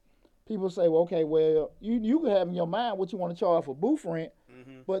instance. People say, well, okay, well, you can have in your mind what you want to charge for booth rent,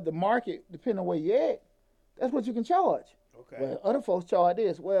 but the market, depending on where you at, that's what you can charge. Okay. Well, other folks charge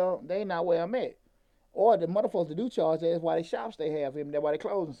this. Well, they not where I'm at. Or the mother folks that do charge, that's why they shops they have him. That's why they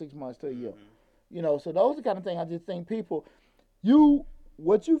close in 6 months to a year. So those are the kind of things I just think people,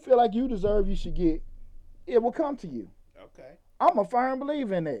 what you feel like you deserve, you should get, it will come to you. Okay. I'm a firm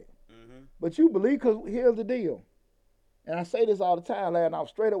believer in that. But you believe, because here's the deal. And I say this all the time, lad, and I'm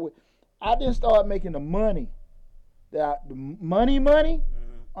straight up with, I didn't start making the money, the money,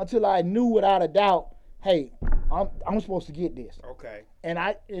 until I knew without a doubt, hey, I'm supposed to get this. Okay. And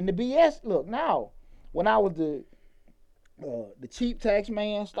the BS, look, now, when I was the cheap tax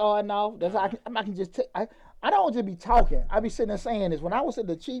man starting off, that's how I can just I don't just be talking. I be sitting there saying this. When I was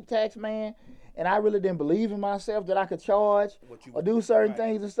the cheap tax man and I really didn't believe in myself that I could charge or do certain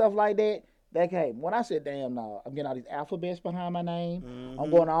things and stuff like that, that came. When I said, damn, no, I'm getting all these alphabets behind my name. I'm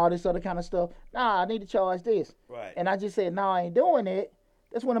going to all this other kind of stuff. Nah, I need to charge this. Right. And I just said, no, I ain't doing it.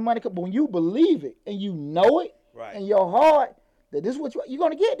 That's when the money comes. But when you believe it and you know it in your heart, that this is what you're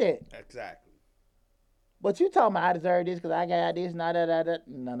gonna get that. Exactly. But you talking about I deserve this because I got this, no,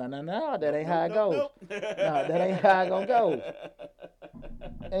 no, that ain't how it goes. Nope. No, that ain't how it gonna go.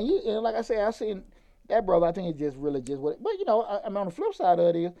 And like I said, I seen that brother. I think it's just really just what. But I mean, on the flip side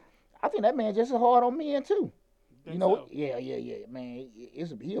of it is, I think that man just as hard on men too. So? Yeah, man.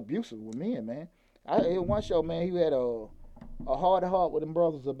 He abusive with men, man. In one show, man, he had a heart to heart with them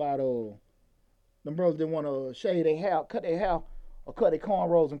brothers about them brothers didn't want to shave their hair, cut their hair, or cut their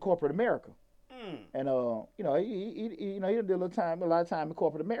cornrows in corporate America. And he did a lot of time in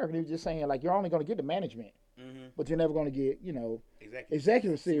corporate America. He was just saying like you're only going to get the management, but you're never going to get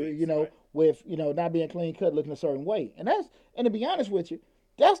executive series. Right. With not being clean cut, looking a certain way. And to be honest with you,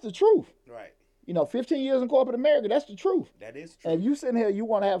 that's the truth. Right. 15 years in corporate America, that's the truth. That is true. And you sitting here, you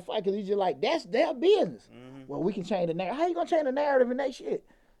want to have a fight because you just like that's their business. Well, we can change the narrative. How you gonna change the narrative in that shit?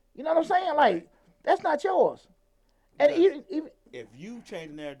 You know what I'm saying? Like that's not yours. And even if you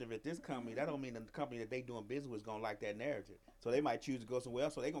change the narrative at this company, that don't mean the company that they doing business with is gonna like that narrative. So they might choose to go somewhere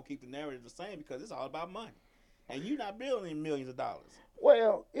else. So they gonna keep the narrative the same because it's all about money, and you're not building millions of dollars.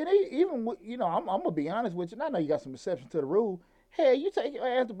 Well, it ain't even I'm gonna be honest with you. And I know you got some exceptions to the rule. Hell, you take your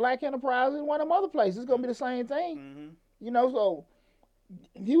ass to Black Enterprise in one of them other places, it's gonna be the same thing. So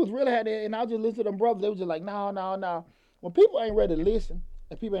he was really had that, and I just listened to them brothers. They was just like, no. When people ain't ready to listen,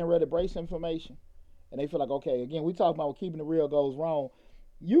 and people ain't ready to brace information, and they feel like, okay, again, we talking about keeping the real goes wrong.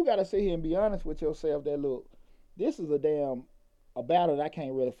 You got to sit here and be honest with yourself that, look, this is a battle that I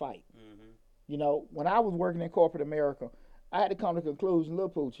can't really fight. When I was working in corporate America, I had to come to the conclusion,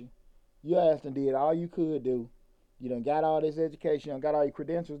 look, Poochie, you asked and did all you could do. You done got all this education, you done got all your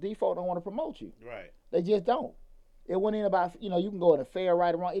credentials. These folks don't want to promote you. Right. They just don't. It wasn't about, you can go in a fair,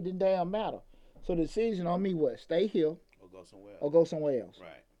 right or wrong. It didn't damn matter. So the decision on me was stay here or go somewhere else.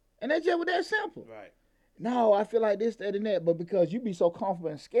 Right. And that just was that simple. Right. No, I feel like this, that, and that. But because you be so comfortable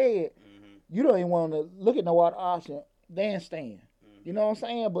and scared, you don't even want to look at no other option than stand. You know what I'm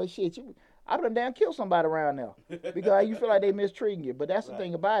saying? But shit, I done damn kill somebody around there because you feel like they mistreating you. But that's the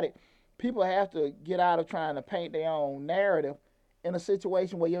thing about it. People have to get out of trying to paint their own narrative in a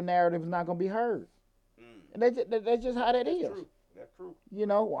situation where your narrative is not going to be heard. And that's just how that is. That's true.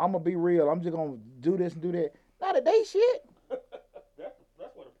 I'm going to be real. I'm just going to do this and do that. Not a day shit.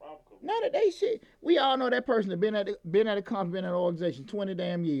 That's what the problem comes. Not a day shit. We all know that person that been at a company, been at an organization 20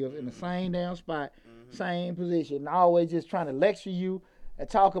 damn years in the same damn spot, same position, and always just trying to lecture you and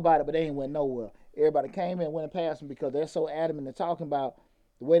talk about it, but they ain't went nowhere. Everybody came in and went past them because they're so adamant in talking about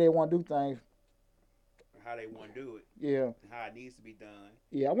the way they want to do things. How they want to do it. Yeah. How it needs to be done.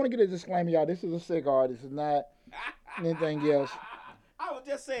 Yeah, I want to get a disclaimer, y'all. This is a cigar. This is not anything else. I was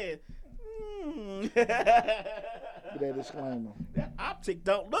just saying. Get that disclaimer. That optic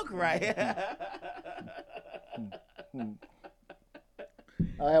don't look right. I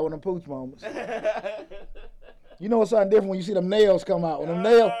had one of them pooch moments. You know what's something different when you see them nails come out. When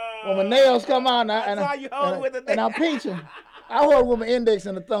my nails come out and I'm pinching. I hold with my index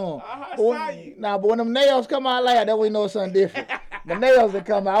and the thumb. But when them nails come out like that, we know something different. The nails that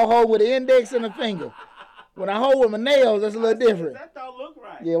come out, I hold with the index and the finger. When I hold with my nails, that's a little different. That don't look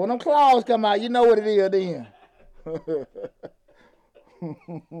right. Yeah, when them claws come out, you know what it is then. That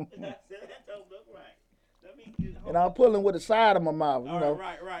don't look right. And I'm pulling with the side of my mouth, you know.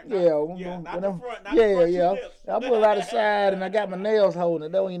 Right. Yeah, not the front, not the front yeah. lips. I pull it out the side, and I got my nails holding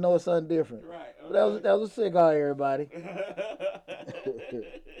it. That when you know it's something different. Right. Okay. That was a cigar, everybody.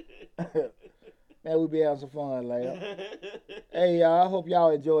 Man, we be having some fun later. Hey, y'all, I hope y'all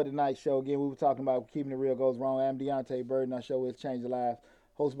enjoyed tonight's show. Again, we were talking about keeping the real goes wrong. I'm Deontay Burden. Our show is Change Lives,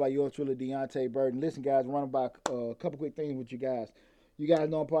 hosted by yours truly, Deontay Burden. Listen, guys, running by a couple quick things with you guys. You guys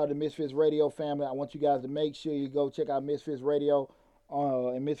know I'm part of the Misfits Radio family. I want you guys to make sure you go check out Misfits Radio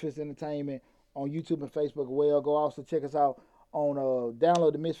and Misfits Entertainment on YouTube and Facebook as well. Go also check us out on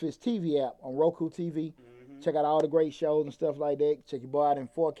download the Misfits TV app on Roku TV. Check out all the great shows and stuff like that. Check your boy out in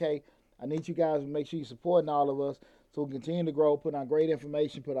 4K. I need you guys to make sure you're supporting all of us so we continue to grow, put out great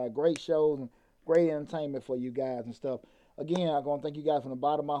information, put out great shows and great entertainment for you guys and stuff. Again, I'm going to thank you guys from the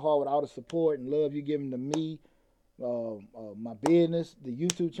bottom of my heart with all the support and love you giving to me, my business, the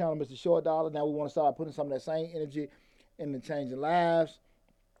YouTube channel, Mr. Short Dollar. Now we want to start putting some of that same energy into Changing Lives,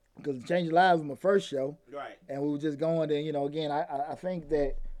 because Changing Lives was my first show. Right. And we were just going there, again, I think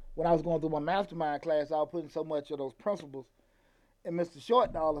that when I was going through my mastermind class, I was putting so much of those principles in Mr.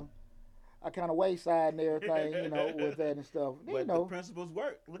 Short Dollar. I kind of wayside and everything, with that and stuff. But the principles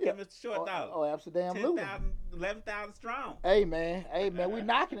work. Look at Mr. Short Dollar. Oh, absolutely. 10,000, 11,000 strong. Hey, man, we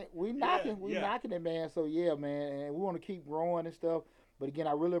knocking it. We knocking it, man. So, yeah, man, and we want to keep growing and stuff. But, again,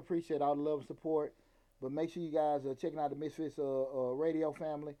 I really appreciate all the love and support But make sure you guys are checking out the Misfits radio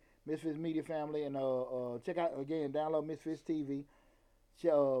family, Misfits media family, and check out again, download Misfits TV.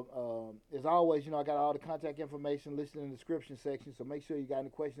 As always, I got all the contact information listed in the description section. So make sure you got any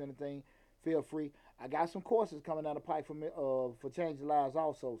questions, anything, feel free. I got some courses coming down the pipe for Changing Lives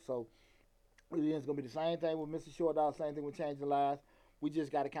also. So it's gonna be the same thing with Mr. Short Dog, same thing with Changing Lives. We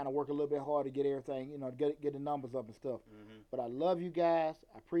just got to kind of work a little bit hard to get everything, get the numbers up and stuff. Mm-hmm. But I love you guys.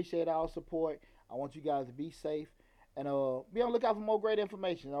 I appreciate all support. I want you guys to be safe and be on the lookout for more great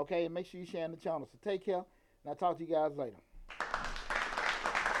information. Okay, and make sure you share the channel. So take care, and I'll talk to you guys later.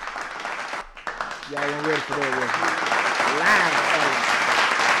 Y'all weren't ready for that, was you? Live.